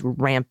hate is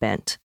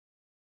rampant.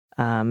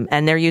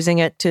 And they're using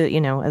it to,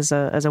 you know, as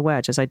a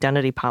wedge, as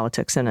identity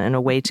politics, and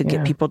a way to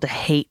get people to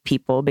hate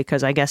people,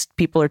 because I guess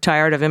people are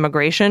tired of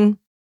immigration.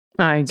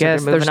 I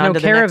guess there's no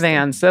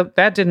caravans. So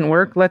that didn't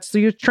work. Let's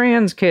use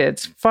trans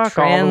kids. Fuck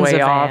all the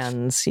way off.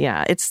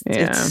 Yeah, it's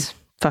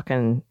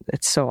fucking,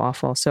 it's so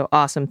awful. So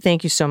awesome.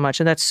 Thank you so much.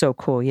 And that's so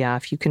cool. Yeah,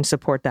 if you can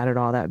support that at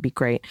all, that would be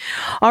great.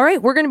 All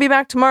right, we're going to be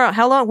back tomorrow.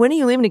 How long? When are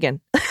you leaving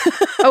again?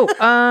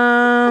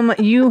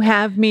 You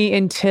have me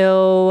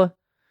until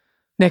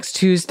next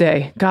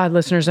Tuesday. God,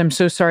 listeners, I'm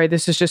so sorry.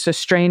 This is just a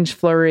strange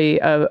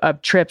flurry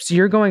of trips.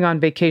 You're going on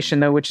vacation,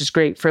 though, which is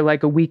great for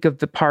like a week of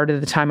the part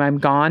of the time I'm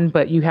gone,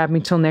 but you have me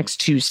till next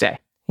Tuesday.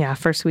 Yeah,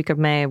 first week of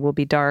May will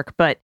be dark.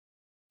 But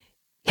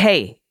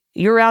hey,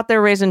 you're out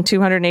there raising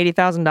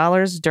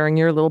 $280,000 during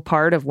your little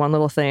part of one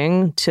little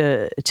thing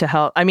to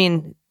help. I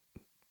mean,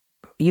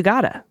 you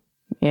gotta.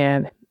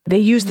 Yeah. They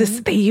use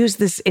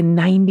this in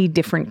 90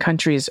 different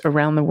countries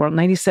around the world,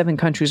 97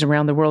 countries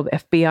around the world.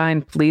 FBI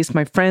and police,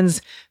 my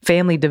friend's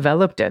family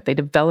developed it. They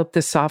developed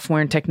this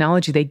software and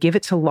technology. They give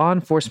it to law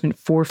enforcement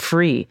for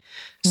free.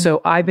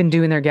 So I've been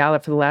doing their gala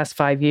for the last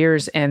 5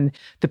 years, and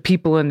the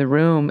people in the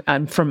room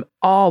from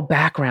all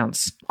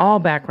backgrounds,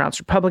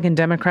 Republican,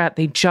 Democrat,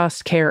 they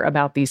just care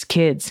about these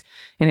kids,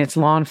 and it's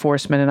law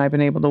enforcement. And I've been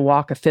able to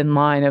walk a thin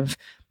line of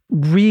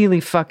really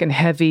fucking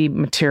heavy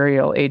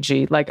material,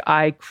 AG. Like,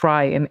 I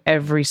cry in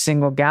every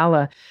single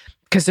gala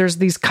because there's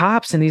these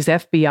cops and these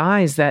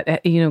FBIs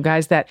that, you know,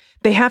 guys that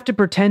they have to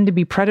pretend to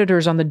be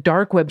predators on the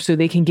dark web so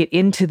they can get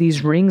into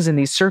these rings and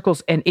these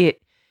circles. And it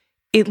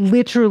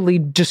literally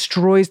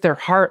destroys their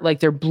heart,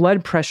 like their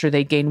blood pressure.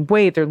 They gain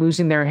weight. They're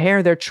losing their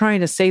hair. They're trying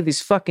to save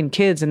these fucking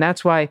kids. And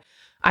that's why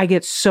I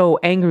get so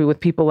angry with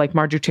people like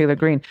Marjorie Taylor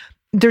Greene.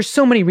 There's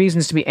so many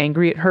reasons to be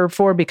angry at her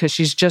for, because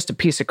she's just a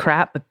piece of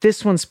crap. But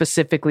this one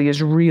specifically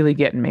is really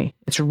getting me.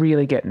 It's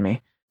really getting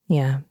me.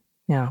 Yeah.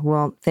 Yeah.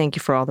 Well, thank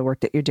you for all the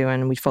work that you're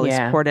doing. We fully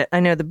Yeah. support it. I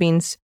know the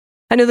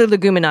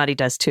Leguminati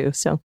does too.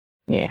 So,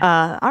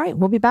 Yeah. all right,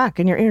 we'll be back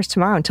in your ears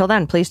tomorrow. Until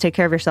then, please take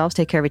care of yourselves,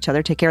 take care of each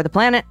other, take care of the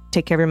planet,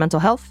 take care of your mental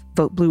health.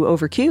 Vote blue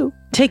over Q.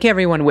 Take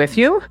everyone with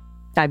you.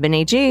 I've been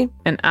AG.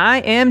 And I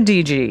am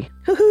DG.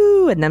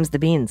 Hoo-hoo, and them's the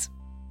beans.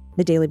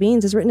 The Daily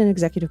Beans is written and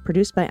executive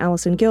produced by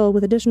Allison Gill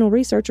with additional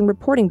research and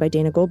reporting by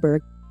Dana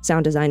Goldberg.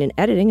 Sound design and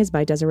editing is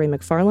by Desiree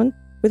McFarlane,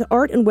 with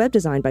art and web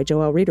design by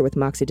Joelle Reeder with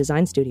Moxie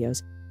Design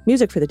Studios.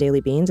 Music for The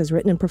Daily Beans is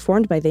written and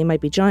performed by They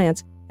Might Be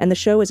Giants, and the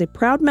show is a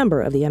proud member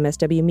of the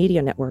MSW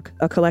Media Network,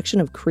 a collection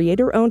of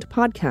creator-owned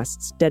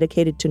podcasts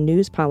dedicated to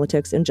news,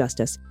 politics, and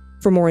justice.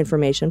 For more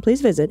information,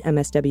 please visit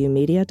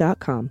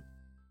mswmedia.com.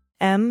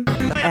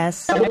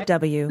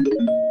 MSW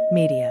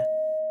Media.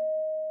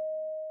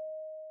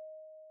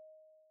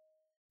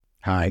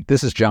 Hi,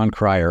 this is John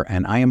Cryer,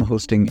 and I am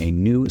hosting a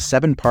new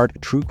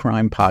 7-part true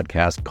crime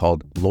podcast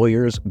called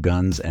Lawyers,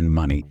 Guns, and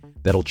Money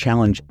that'll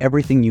challenge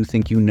everything you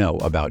think you know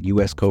about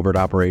U.S. covert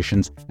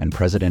operations and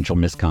presidential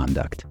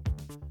misconduct.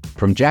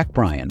 From Jack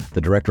Bryan,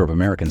 the director of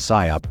American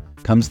PSYOP,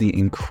 comes the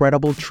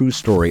incredible true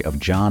story of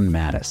John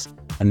Mattis,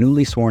 a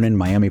newly sworn-in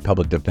Miami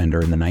public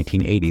defender in the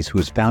 1980s who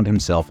has found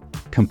himself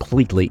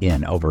completely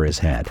in over his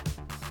head.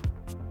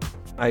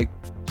 I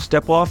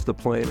step off the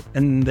plane,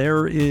 and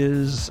there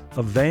is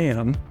a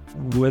van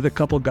with a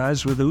couple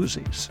guys with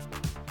Uzis.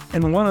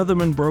 And one of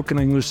them in broken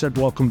English said,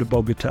 "Welcome to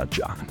Bogota,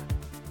 John."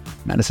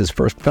 Mattis's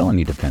first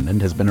felony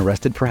defendant has been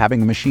arrested for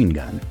having a machine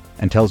gun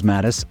and tells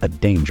Mattis a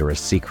dangerous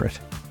secret.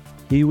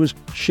 He was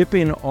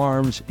shipping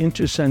arms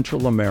into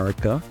Central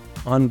America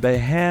on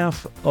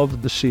behalf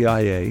of the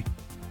CIA.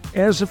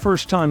 As a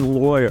first-time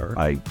lawyer,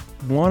 I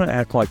want to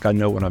act like I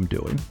know what I'm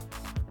doing.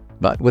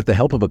 But with the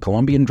help of a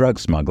Colombian drug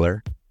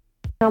smuggler,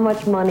 How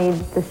much money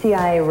the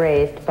CIA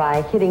raised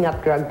by hitting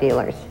up drug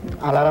dealers?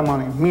 A lot of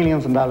money,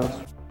 millions of dollars.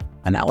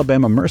 an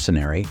Alabama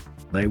mercenary,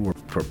 They were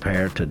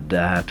prepared to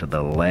die to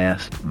the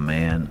last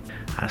man.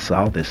 I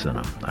saw this in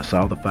them. I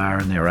saw the fire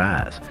in their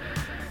eyes.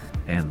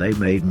 And they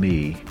made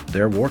me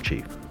their war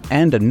chief.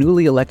 and a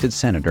newly elected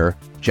senator,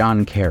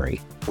 John Kerry.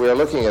 We are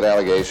looking at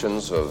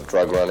allegations of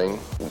drug running,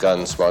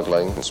 gun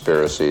smuggling,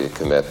 conspiracy to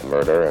commit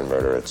murder and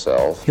murder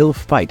itself. He'll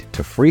fight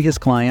to free his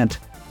client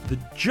The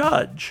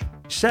judge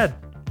said,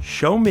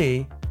 "Show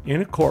me in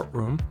a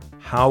courtroom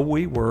how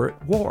we were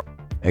at war."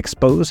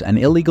 expose an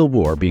illegal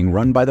war being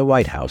run by the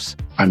White House,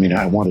 I mean,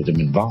 I wanted him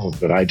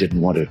involved, but I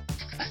didn't want to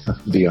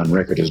be on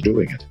record as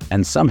doing it.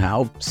 and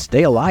somehow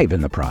stay alive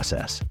in the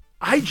process.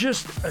 I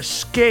just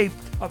escaped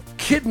a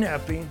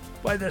kidnapping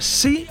by the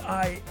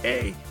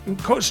CIA in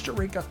Costa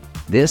Rica.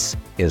 This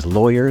is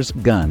Lawyers,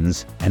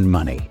 Guns, and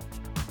Money.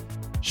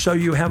 So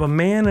you have a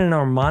man in an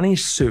Armani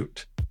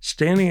suit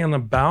standing on the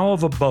bow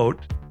of a boat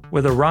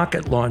with a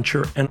rocket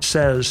launcher and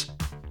says,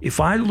 "If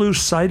I lose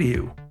sight of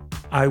you,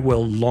 I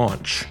will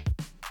launch.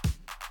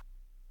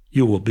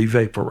 You will be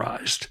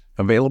vaporized."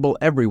 Available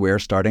everywhere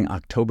starting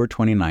October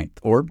 29th,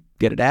 or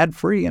get it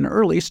ad-free and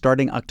early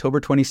starting October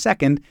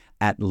 22nd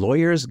at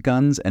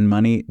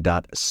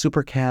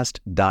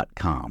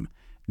lawyersgunsandmoney.supercast.com.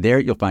 There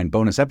you'll find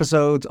bonus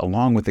episodes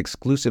along with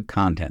exclusive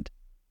content.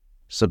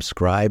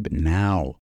 Subscribe now.